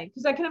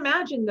 Because I can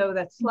imagine though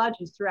that sludge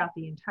is throughout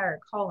the entire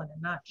colon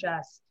and not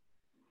just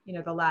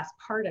the last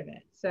part of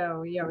it.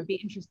 So, it'd be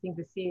interesting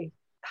to see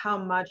how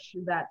much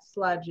that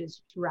sludge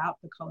is throughout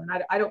the colon.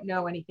 I don't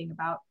know anything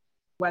about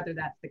whether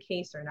that's the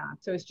case or not.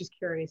 So I was just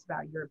curious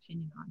about your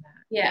opinion on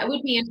that. Yeah, it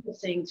would be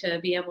interesting to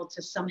be able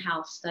to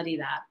somehow study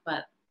that,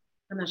 but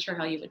I'm not sure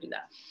how you would do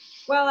that.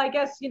 Well, I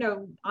guess,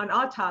 on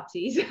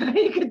autopsies, you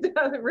could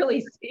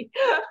really see.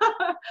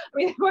 I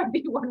mean, that might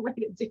be one way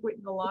to do it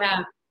in the long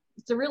run,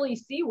 to really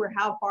see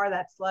how far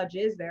that sludge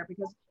is there,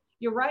 because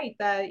you're right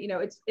that,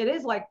 it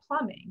is like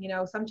plumbing.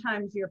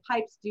 Sometimes your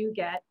pipes do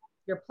get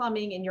your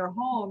plumbing in your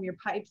home, your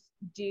pipes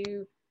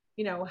do,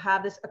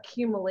 have this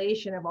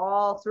accumulation of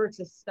all sorts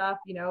of stuff,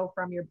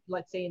 from your,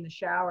 let's say in the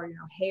shower,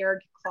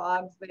 hair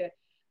clogs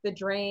the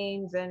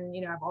drains, and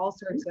have all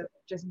sorts of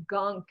just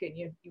gunk,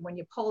 and when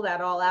you pull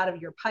that all out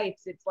of your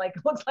pipes, it's like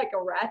looks like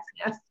a rat's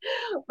nest.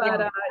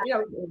 But we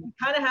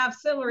kind of have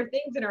similar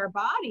things in our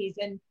bodies,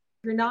 and if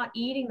you're not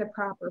eating the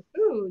proper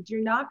foods,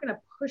 you're not going to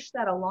push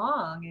that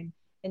along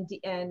and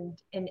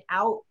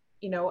out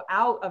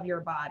out of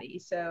your body.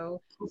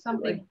 So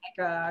something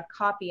like a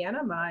coffee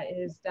enema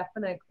is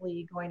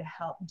definitely going to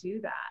help do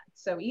that.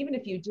 So even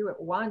if you do it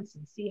once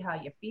and see how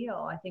you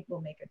feel, I think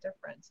will make a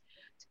difference.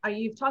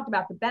 You've talked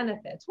about the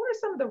benefits. What are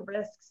some of the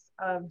risks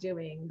of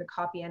doing the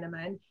coffee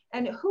enema,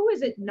 and who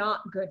is it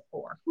not good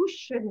for? Who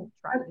shouldn't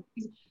try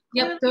it?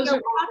 Yep, those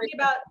are talking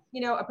about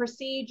a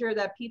procedure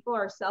that people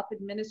are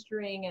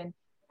self-administering, and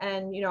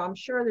I'm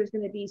sure there's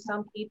going to be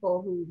some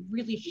people who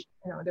really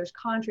there's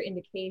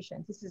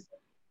contraindications. This is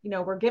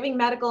we're giving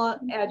medical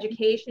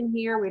education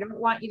here. We don't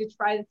want you to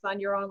try this on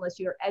your own unless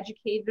you're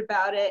educated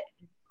about it.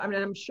 I mean,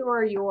 I'm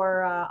sure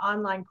your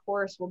online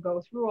course will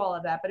go through all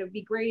of that, but it would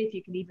be great if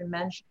you could even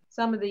mention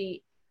some of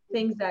the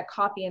things that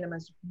coffee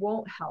enemas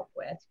won't help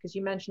with, because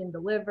you mentioned the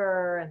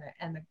liver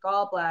and the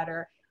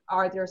gallbladder.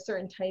 Are there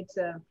certain types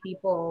of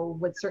people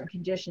with certain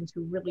conditions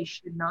who really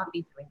should not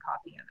be doing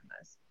coffee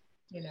enemas?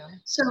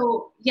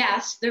 So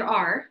yes, there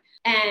are.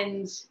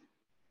 And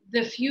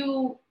the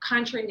few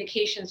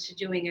contraindications to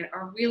doing it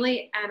are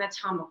really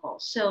anatomical.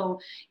 So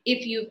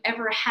if you've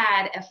ever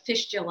had a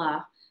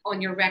fistula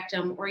on your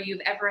rectum, or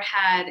you've ever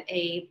had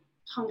a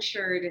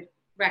punctured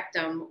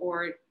rectum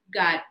or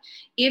gut,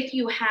 if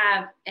you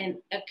have an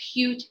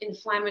acute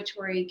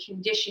inflammatory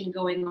condition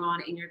going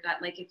on in your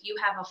gut, like if you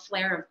have a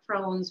flare of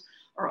Crohn's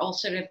or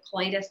ulcerative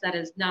colitis, that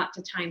is not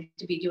the time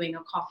to be doing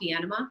a coffee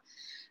enema.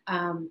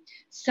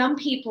 Some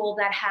people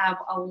that have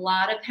a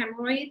lot of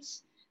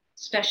hemorrhoids,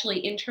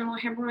 especially internal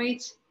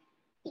hemorrhoids,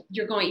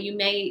 you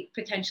may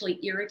potentially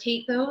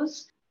irritate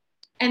those.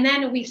 And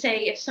then we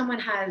say if someone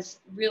has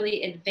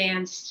really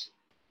advanced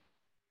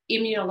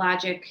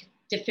immunologic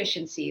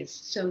deficiencies,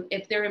 so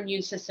if their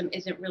immune system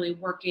isn't really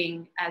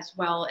working as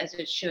well as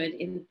it should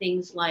in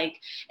things like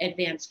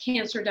advanced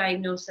cancer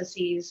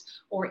diagnoses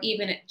or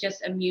even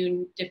just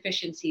immune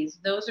deficiencies,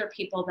 those are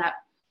people that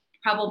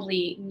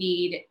probably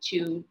need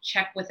to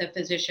check with a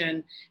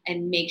physician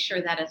and make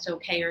sure that it's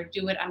okay, or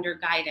do it under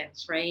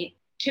guidance, right?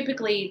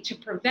 Typically, to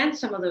prevent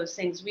some of those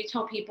things, we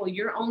tell people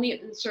you're only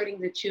inserting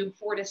the tube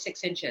 4 to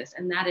 6 inches,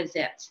 and that is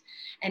it.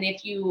 And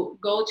if you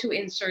go to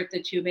insert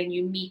the tube and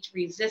you meet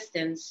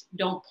resistance,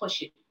 don't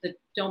push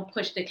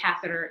the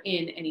catheter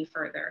in any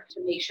further,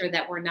 to make sure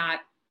that we're not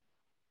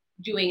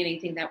doing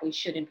anything that we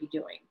shouldn't be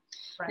doing.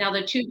 Right. Now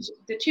the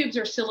tubes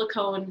are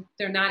silicone,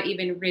 they're not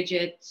even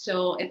rigid,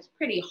 so it's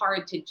pretty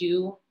hard to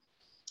do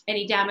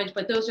any damage,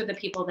 but those are the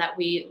people that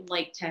we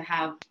like to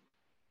have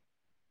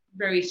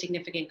very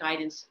significant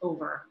guidance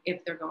over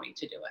if they're going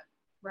to do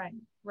it.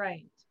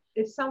 Right.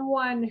 If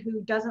someone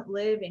who doesn't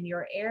live in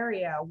your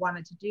area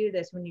wanted to do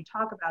this, when you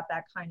talk about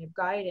that kind of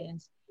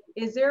guidance,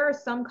 is there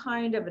some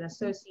kind of an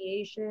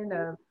association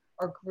or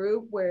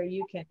group where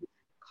you can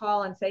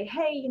call and say,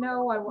 hey,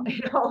 I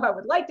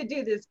would like to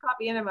do this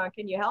coffee enema.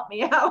 Can you help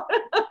me out?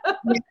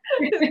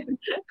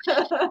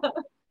 That's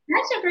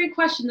a great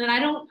question that I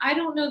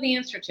don't know the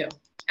answer to,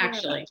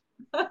 actually.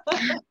 I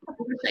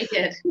wish I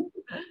did.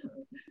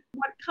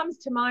 What comes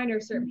to mind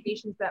are certain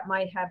patients that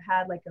might have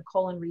had like a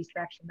colon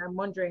resection. I'm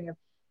wondering if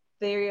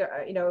they,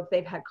 if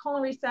they've had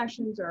colon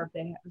resections, or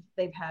if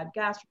they've had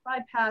gastric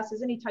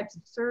bypasses, any types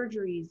of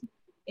surgeries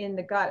in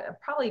the gut.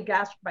 Probably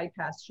gastric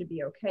bypass should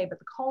be okay, but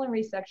the colon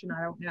resection,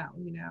 I don't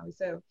know,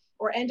 so,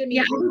 or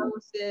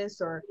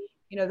endometriosis, or,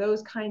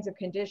 those kinds of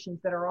conditions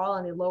that are all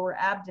in the lower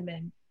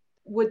abdomen.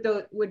 Would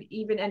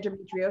even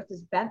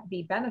endometriosis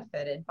be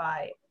benefited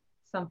by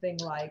something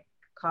like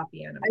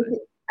coffee enema?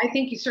 I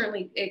think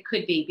it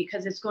could be,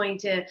 because it's going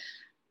to,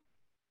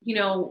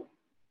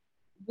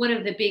 one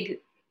of the big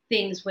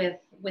things with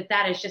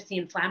that is just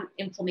the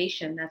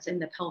inflammation that's in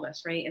the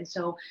pelvis, right? And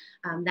so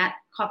that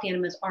coffee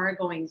enemas are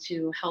going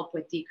to help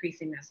with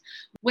decreasing this.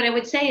 What I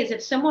would say is,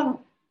 if someone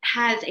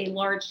has a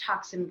large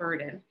toxin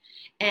burden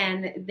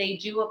and they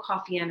do a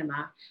coffee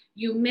enema,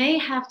 you may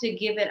have to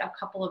give it a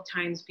couple of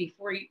times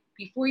before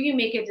you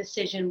make a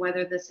decision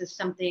whether this is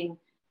something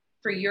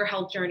for your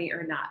health journey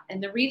or not.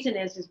 And the reason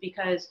is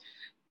because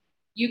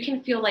you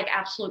can feel like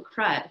absolute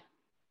crud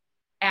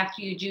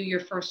after you do your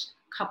first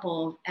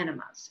couple of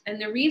enemas. And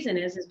the reason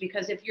is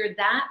because if you're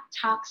that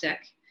toxic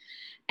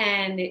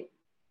and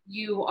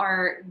you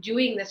are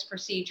doing this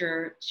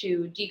procedure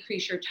to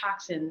decrease your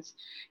toxins,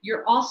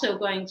 you're also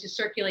going to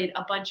circulate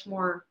a bunch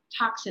more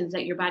toxins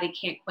that your body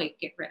can't quite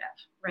get rid of,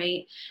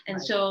 right? And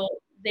Right. so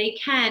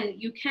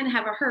you can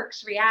have a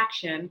Herx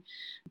reaction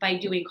by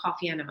doing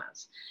coffee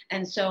enemas.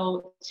 And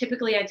so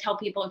typically I tell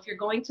people, if you're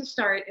going to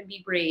start, and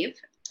be brave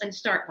and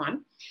start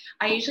one,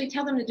 I usually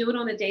tell them to do it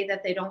on a day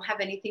that they don't have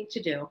anything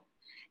to do,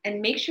 and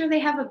make sure they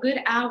have a good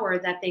hour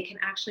that they can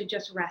actually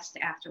just rest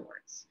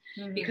afterwards.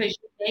 Mm-hmm. Because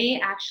you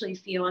may actually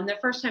feel, and the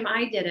first time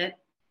I did it,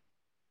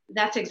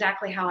 that's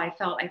exactly how I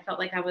felt. I felt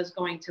like I was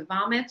going to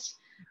vomit.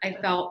 I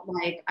felt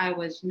like I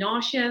was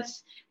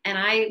nauseous, and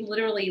I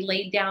literally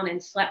laid down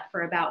and slept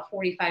for about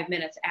 45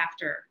 minutes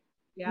after.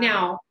 Yeah.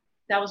 Now,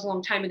 that was a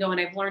long time ago, and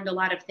I've learned a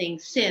lot of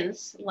things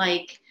since.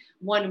 Like,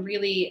 one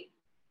really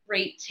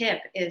great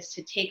tip is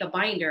to take a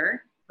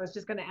binder. I was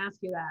just going to ask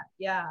you that.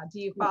 Yeah. Do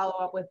you follow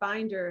up with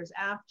binders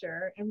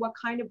after? And what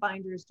kind of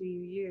binders do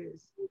you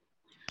use?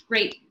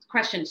 Great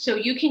question. So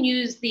you can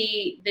use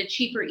the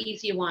cheaper,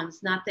 easy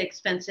ones, not the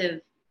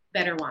expensive,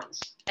 better ones.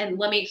 And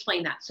let me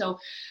explain that. So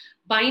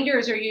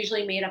binders are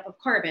usually made up of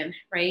carbon,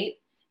 right?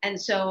 And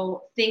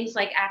so things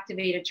like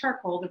activated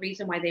charcoal, the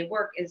reason why they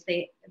work is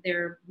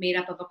they're made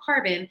up of a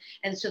carbon.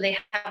 And so they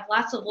have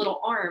lots of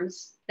little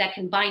arms that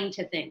can bind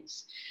to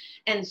things.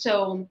 And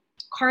so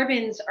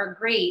carbons are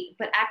great,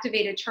 but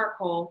activated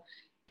charcoal,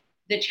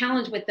 the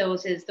challenge with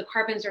those is the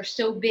carbons are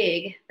so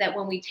big that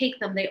when we take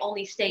them, they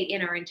only stay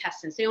in our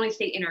intestines. They only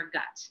stay in our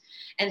gut.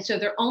 And so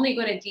they're only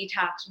going to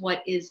detox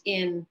what is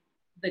in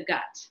the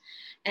gut.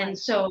 And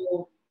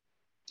so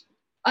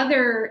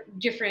other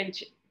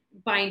different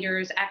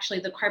binders, actually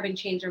the carbon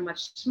chains are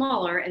much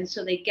smaller, and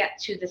so they get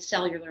to the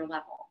cellular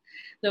level.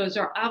 Those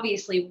are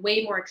obviously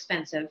way more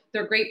expensive.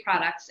 They're great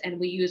products, and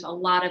we use a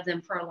lot of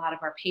them for a lot of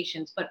our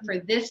patients. But for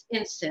this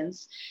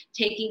instance,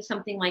 taking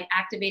something like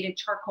activated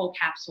charcoal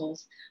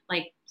capsules,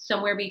 like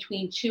somewhere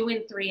between 2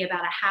 and 3,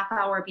 about a half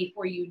hour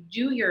before you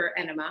do your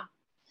enema,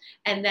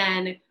 and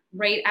then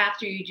right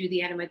after you do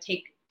the enema,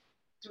 take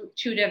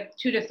 2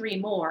 to 3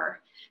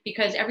 more,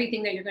 because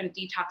everything that you're going to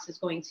detox is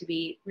going to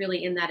be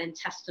really in that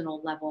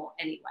intestinal level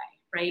anyway,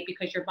 right?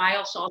 Because your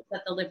bile salts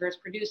that the liver is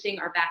producing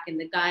are back in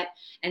the gut.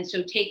 And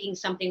so taking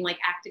something like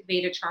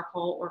activated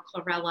charcoal or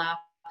chlorella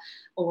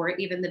or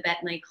even the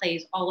bentonite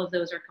clays, all of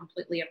those are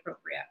completely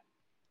appropriate.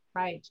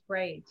 Right,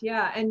 great.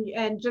 Yeah,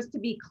 and just to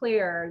be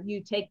clear,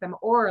 you take them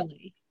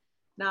orally,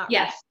 not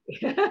yes.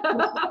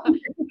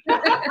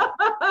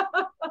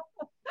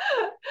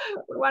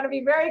 We want to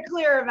be very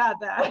clear about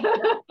that.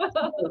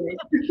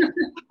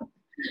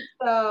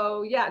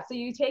 So yeah, so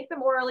you take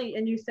them orally,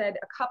 and you said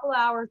a couple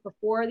hours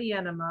before the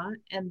enema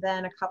and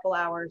then a couple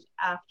hours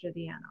after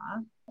the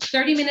enema.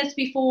 30 minutes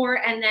before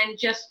and then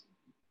just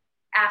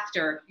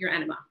after your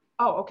enema.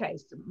 Oh, okay.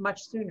 So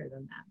much sooner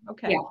than that.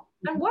 Okay. Yeah.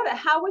 And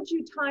how would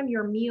you time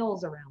your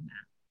meals around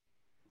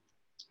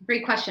that?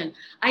 Great question.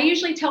 I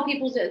usually tell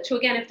people to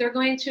again, if they're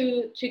going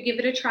to give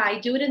it a try,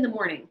 do it in the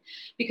morning,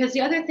 because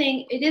the other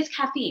thing, it is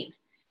caffeine.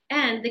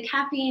 And the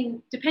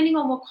caffeine, depending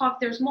on what coffee,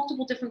 there's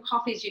multiple different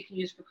coffees you can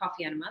use for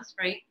coffee enemas,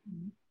 right?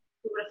 Mm-hmm.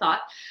 Who would have thought?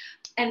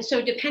 And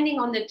so depending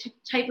on the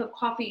type of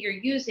coffee you're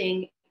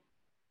using,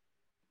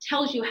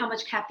 tells you how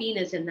much caffeine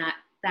is in that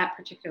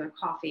particular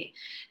coffee.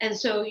 And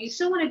so you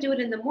still want to do it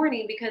in the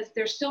morning because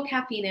there's still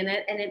caffeine in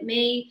it, and it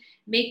may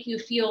make you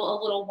feel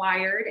a little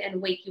wired and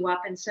wake you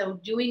up. And so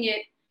doing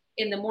it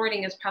in the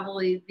morning is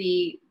probably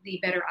the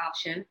better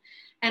option.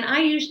 And I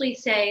usually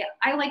say,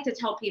 I like to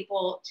tell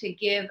people to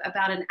give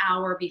about an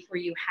hour before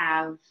you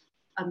have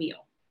a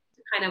meal,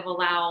 to kind of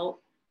allow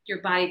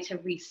your body to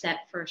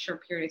reset for a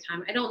short period of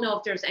time. I don't know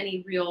if there's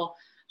any real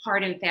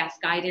hard and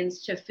fast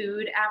guidance to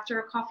food after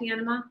a coffee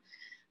enema.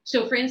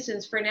 So for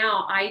instance, for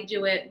now, I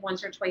do it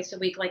once or twice a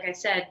week, like I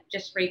said,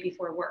 just right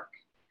before work.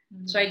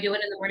 Mm-hmm. So I do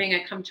it in the morning,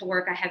 I come to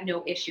work, I have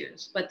no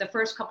issues. But the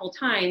first couple of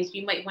times,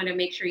 you might want to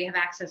make sure you have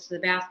access to the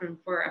bathroom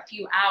for a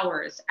few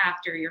hours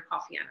after your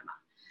coffee enema.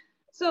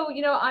 So,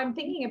 I'm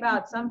thinking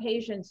about some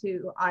patients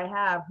who I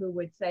have who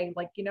would say,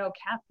 like,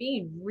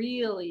 caffeine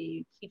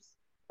really keeps,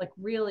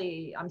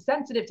 I'm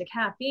sensitive to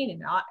caffeine.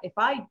 And if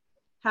I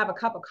have a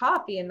cup of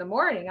coffee in the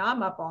morning,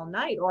 I'm up all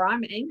night, or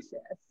I'm anxious,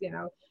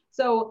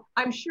 So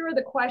I'm sure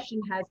the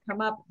question has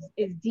come up,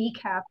 is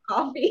decaf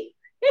coffee,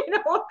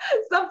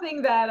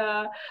 something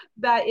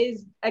that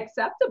is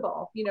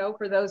acceptable,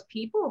 for those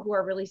people who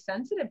are really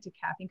sensitive to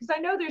caffeine? Because I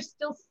know there's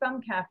still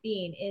some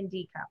caffeine in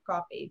decaf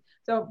coffee.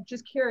 So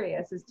just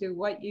curious as to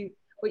what you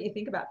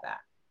think about that.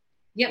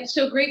 Yep.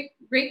 So great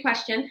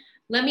question.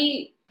 Let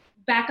me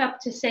back up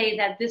to say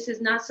that this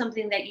is not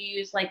something that you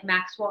use like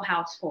Maxwell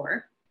House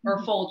for, or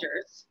mm-hmm.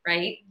 Folgers,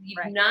 right? You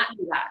do not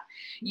do that.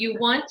 You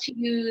want to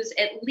use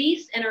at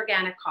least an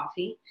organic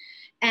coffee,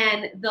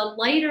 and the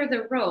lighter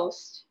the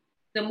roast,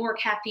 the more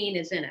caffeine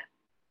is in it,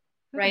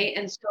 right?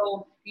 And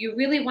so you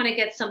really want to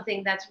get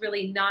something that's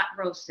really not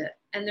roasted.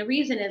 And the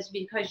reason is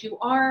because you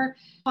are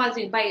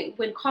causing,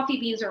 when coffee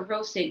beans are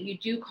roasted, you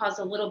do cause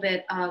a little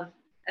bit of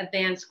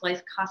advanced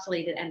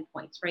glycosylated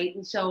endpoints, right?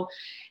 And so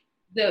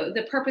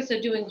the purpose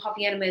of doing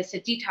coffee enema is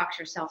to detox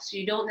yourself. So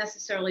you don't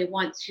necessarily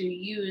want to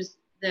use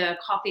the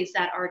coffees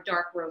that are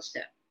dark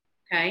roasted.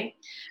 Okay.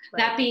 Right.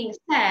 That being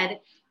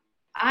said,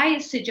 I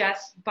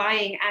suggest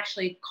buying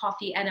actually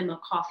coffee enema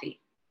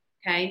coffee.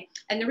 Okay.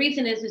 And the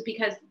reason is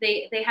because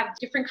they have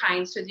different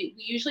kinds. So we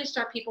usually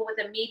start people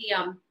with a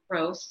medium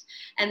roast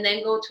and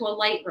then go to a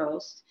light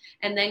roast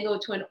and then go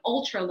to an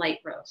ultra light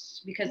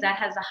roast because that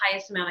has the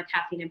highest amount of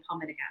caffeine and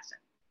palmitic acid.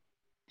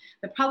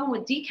 The problem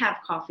with decaf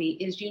coffee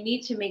is you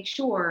need to make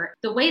sure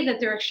the way that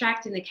they're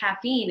extracting the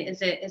caffeine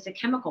is a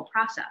chemical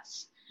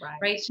process.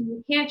 Right. So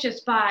you can't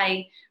just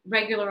buy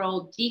regular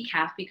old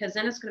decaf because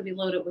then it's going to be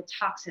loaded with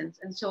toxins.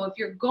 And so if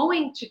you're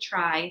going to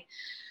try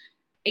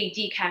a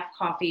decaf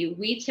coffee,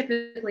 we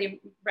typically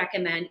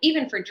recommend,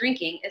 even for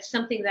drinking, is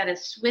something that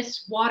is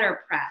Swiss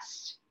water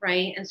pressed,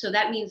 right? And so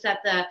that means that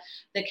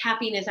the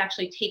caffeine is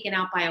actually taken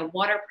out by a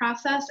water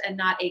process and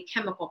not a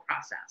chemical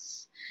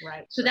process.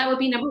 Right. So that would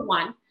be number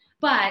one.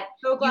 But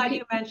so glad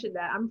you mentioned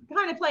that. I'm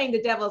kind of playing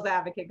the devil's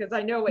advocate because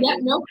I know what you're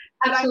doing.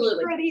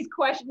 Absolutely. I'm sure these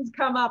questions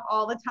come up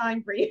all the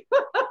time for you.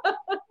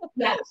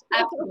 Yes,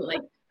 absolutely.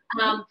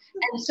 And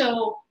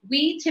so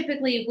we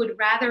typically would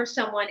rather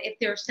someone, if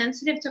they're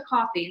sensitive to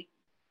coffee,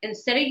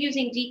 instead of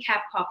using decaf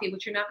coffee,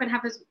 which you're not going to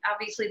have as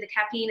obviously the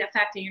caffeine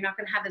effect and you're not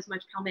going to have as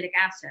much palmitic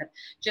acid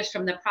just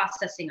from the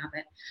processing of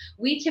it.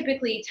 We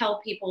typically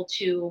tell people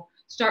to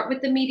start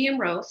with the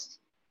medium roast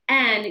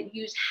and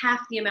use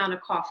half the amount of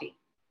coffee.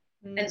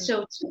 And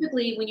so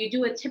typically when you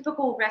do a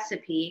typical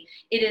recipe,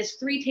 it is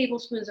 3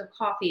 tablespoons of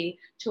coffee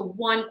to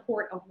 1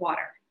 quart of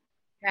water.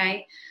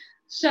 Okay.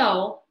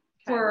 So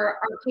for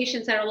our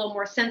patients that are a little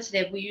more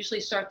sensitive, we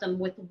usually start them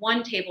with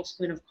 1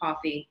 tablespoon of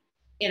coffee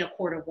in a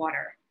quart of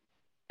water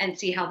and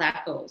see how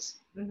that goes.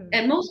 Mm-hmm.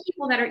 And most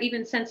people that are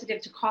even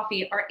sensitive to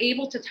coffee are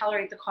able to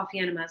tolerate the coffee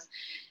enemas,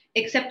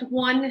 except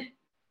one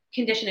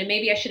condition. And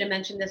maybe I should have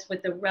mentioned this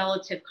with the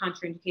relative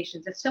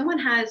contraindications. If someone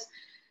has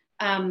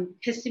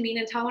histamine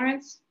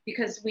intolerance,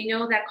 because we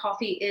know that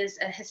coffee is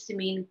a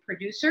histamine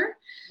producer,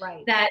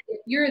 right? That if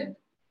you're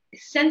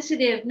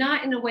sensitive,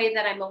 not in a way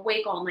that I'm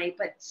awake all night,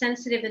 but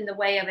sensitive in the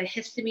way of a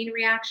histamine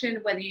reaction,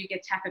 whether you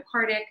get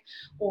tachycardic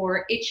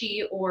or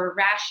itchy or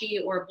rashy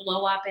or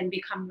blow up and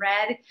become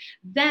red,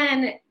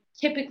 then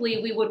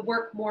typically we would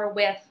work more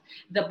with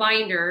the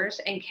binders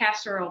and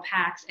castor oil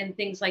packs and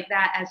things like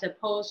that, as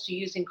opposed to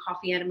using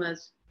coffee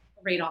enemas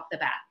right off the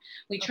bat.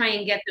 We try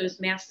and get those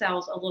mast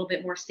cells a little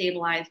bit more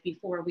stabilized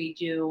before we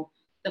do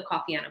the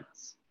coffee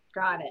enemas.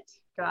 Got it.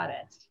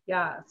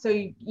 Yeah. So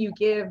you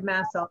give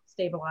mast cell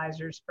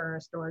stabilizers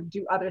first or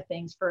do other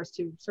things first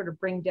to sort of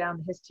bring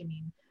down the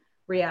histamine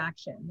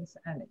reactions.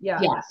 And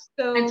yes.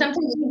 So, and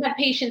sometimes we have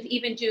patients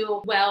even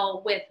do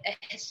well with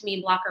a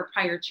histamine blocker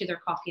prior to their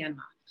coffee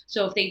enema.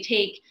 So if they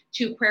take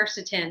 2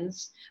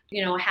 quercetins,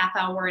 a half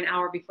hour, an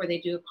hour before they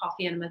do a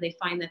coffee enema, they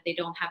find that they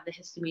don't have the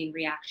histamine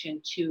reaction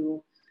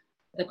to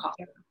the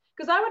coffee.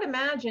 Because I would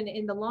imagine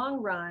in the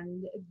long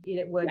run,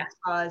 it would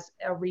cause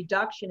a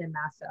reduction in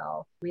mast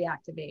cell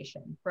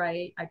reactivation,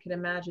 right? I could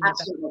imagine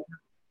that.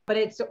 But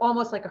it's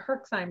almost like a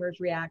Herxheimer's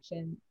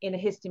reaction in a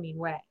histamine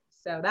way.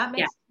 So that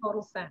makes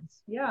total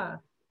sense. Yeah.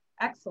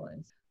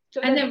 Excellent.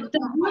 So and the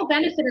real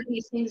benefit of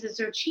these things is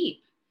they're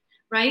cheap,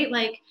 right?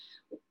 Like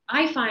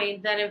I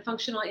find that in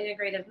functional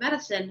integrative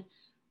medicine,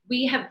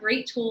 we have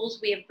great tools,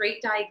 we have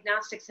great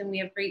diagnostics, and we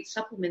have great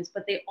supplements,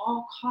 but they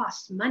all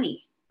cost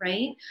money.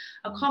 Right?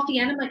 A coffee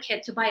enema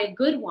kit, to buy a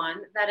good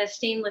one that is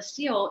stainless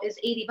steel, is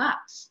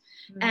 $80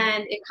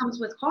 and it comes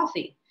with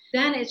coffee.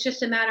 Then it's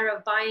just a matter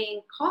of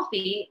buying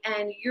coffee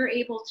and you're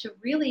able to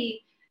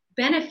really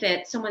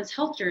benefit someone's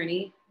health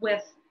journey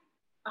with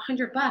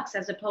 $100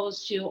 as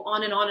opposed to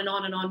on and on and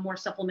on and on more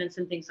supplements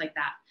and things like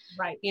that.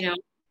 Right.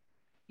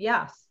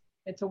 Yes.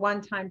 It's a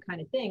one-time kind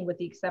of thing with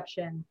the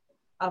exception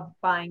of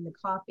buying the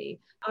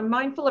coffee. I'm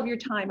mindful of your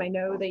time. I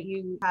know that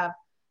you have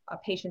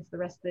patients the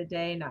rest of the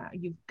day. Now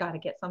you've got to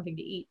get something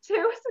to eat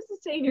too to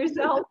sustain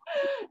yourself.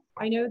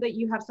 I know that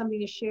you have something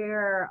to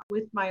share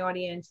with my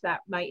audience that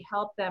might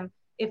help them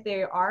if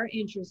they are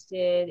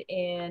interested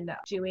in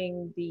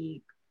doing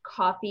the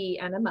coffee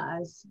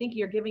enemas. I think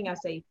you're giving us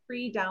a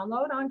free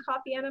download on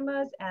coffee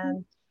enemas,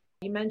 and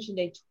you mentioned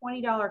a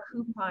 $20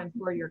 coupon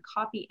for your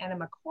coffee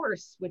enema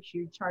course, which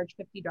you charge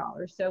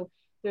 $50. So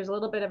there's a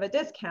little bit of a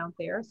discount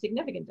there,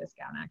 significant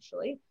discount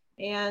actually.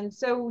 And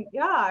so,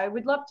 I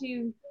would love for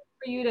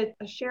you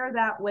to share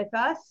that with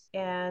us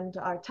and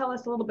tell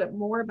us a little bit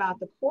more about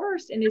the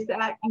course. And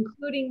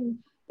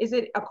is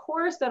it a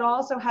course that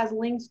also has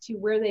links to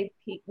where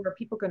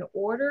people can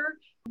order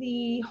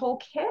the whole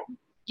kit?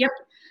 Yep.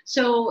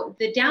 So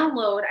the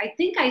download, I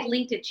think I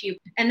linked it to you,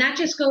 and that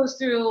just goes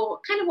through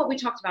kind of what we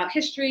talked about: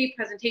 history,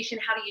 presentation,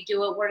 how do you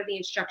do it, what are the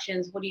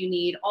instructions, what do you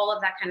need, all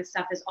of that kind of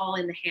stuff is all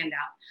in the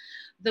handout.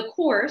 The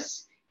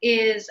course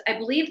is, I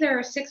believe there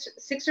are six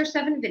or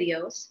 7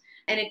 videos.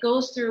 And it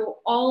goes through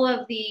all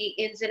of the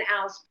ins and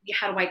outs.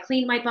 How do I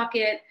clean my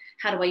bucket?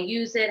 How do I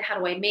use it? How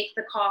do I make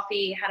the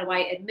coffee? How do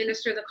I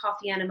administer the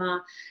coffee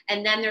enema?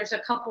 And then there's a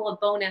couple of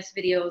bonus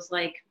videos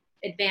like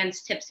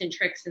advanced tips and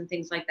tricks and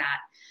things like that,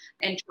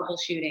 and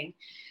troubleshooting.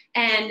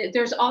 And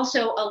there's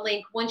also a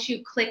link, once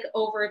you click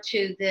over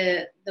to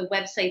the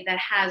website that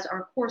has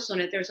our course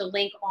on it, there's a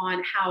link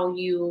on how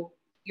you're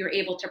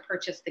able to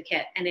purchase the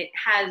kit. And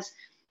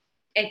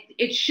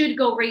it should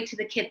go right to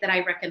the kit that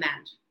I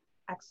recommend.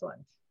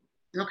 Excellent.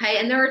 Okay,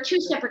 and there are 2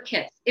 separate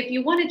kits. If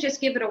you want to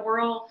just give it a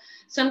whirl,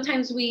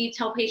 sometimes we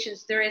tell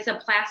patients there is a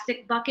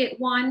plastic bucket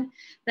one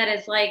that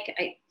is like,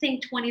 I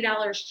think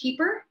 $20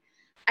 cheaper.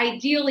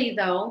 Ideally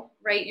though,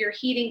 right, you're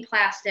heating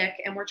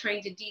plastic and we're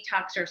trying to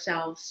detox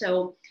ourselves.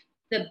 So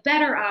the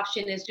better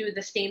option is do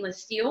the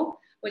stainless steel,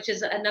 which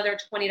is another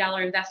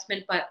 $20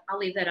 investment, but I'll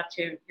leave that up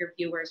to your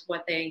viewers,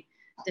 what they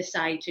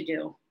decide to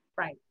do.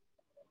 Right.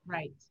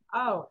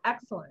 Oh,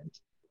 excellent.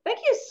 Thank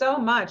you so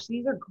much.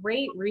 These are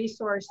great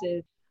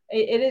resources.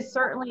 It is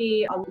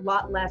certainly a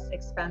lot less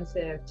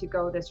expensive to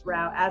go this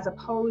route as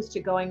opposed to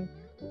going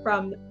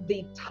from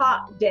the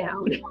top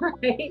down,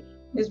 right?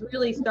 Is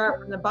really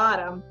start from the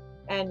bottom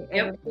and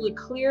really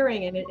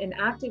clearing and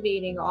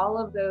activating all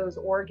of those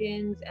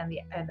organs and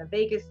the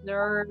vagus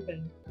nerve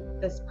and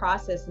this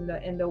process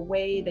in the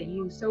way that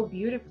you so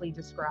beautifully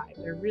described.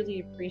 I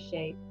really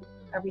appreciate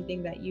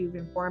everything that you've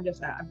informed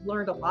us. I've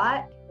learned a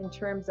lot in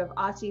terms of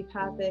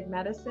osteopathic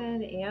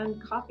medicine and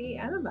coffee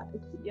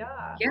enemas.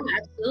 Yeah,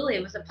 absolutely.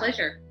 It was a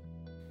pleasure.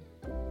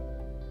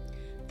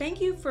 Thank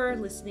you for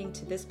listening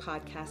to this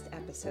podcast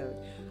episode.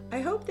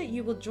 I hope that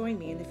you will join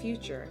me in the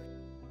future.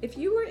 If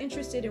you are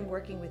interested in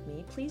working with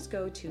me, please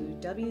go to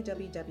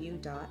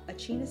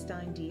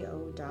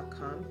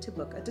www.achinesteindo.com to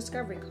book a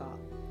discovery call.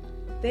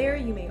 There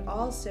you may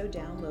also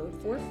download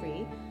for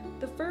free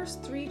the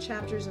first 3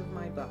 chapters of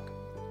my book.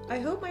 I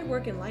hope my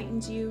work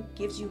enlightens you,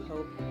 gives you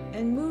hope,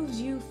 and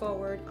moves you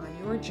forward on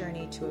your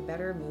journey to a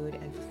better mood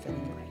and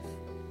fulfilling life.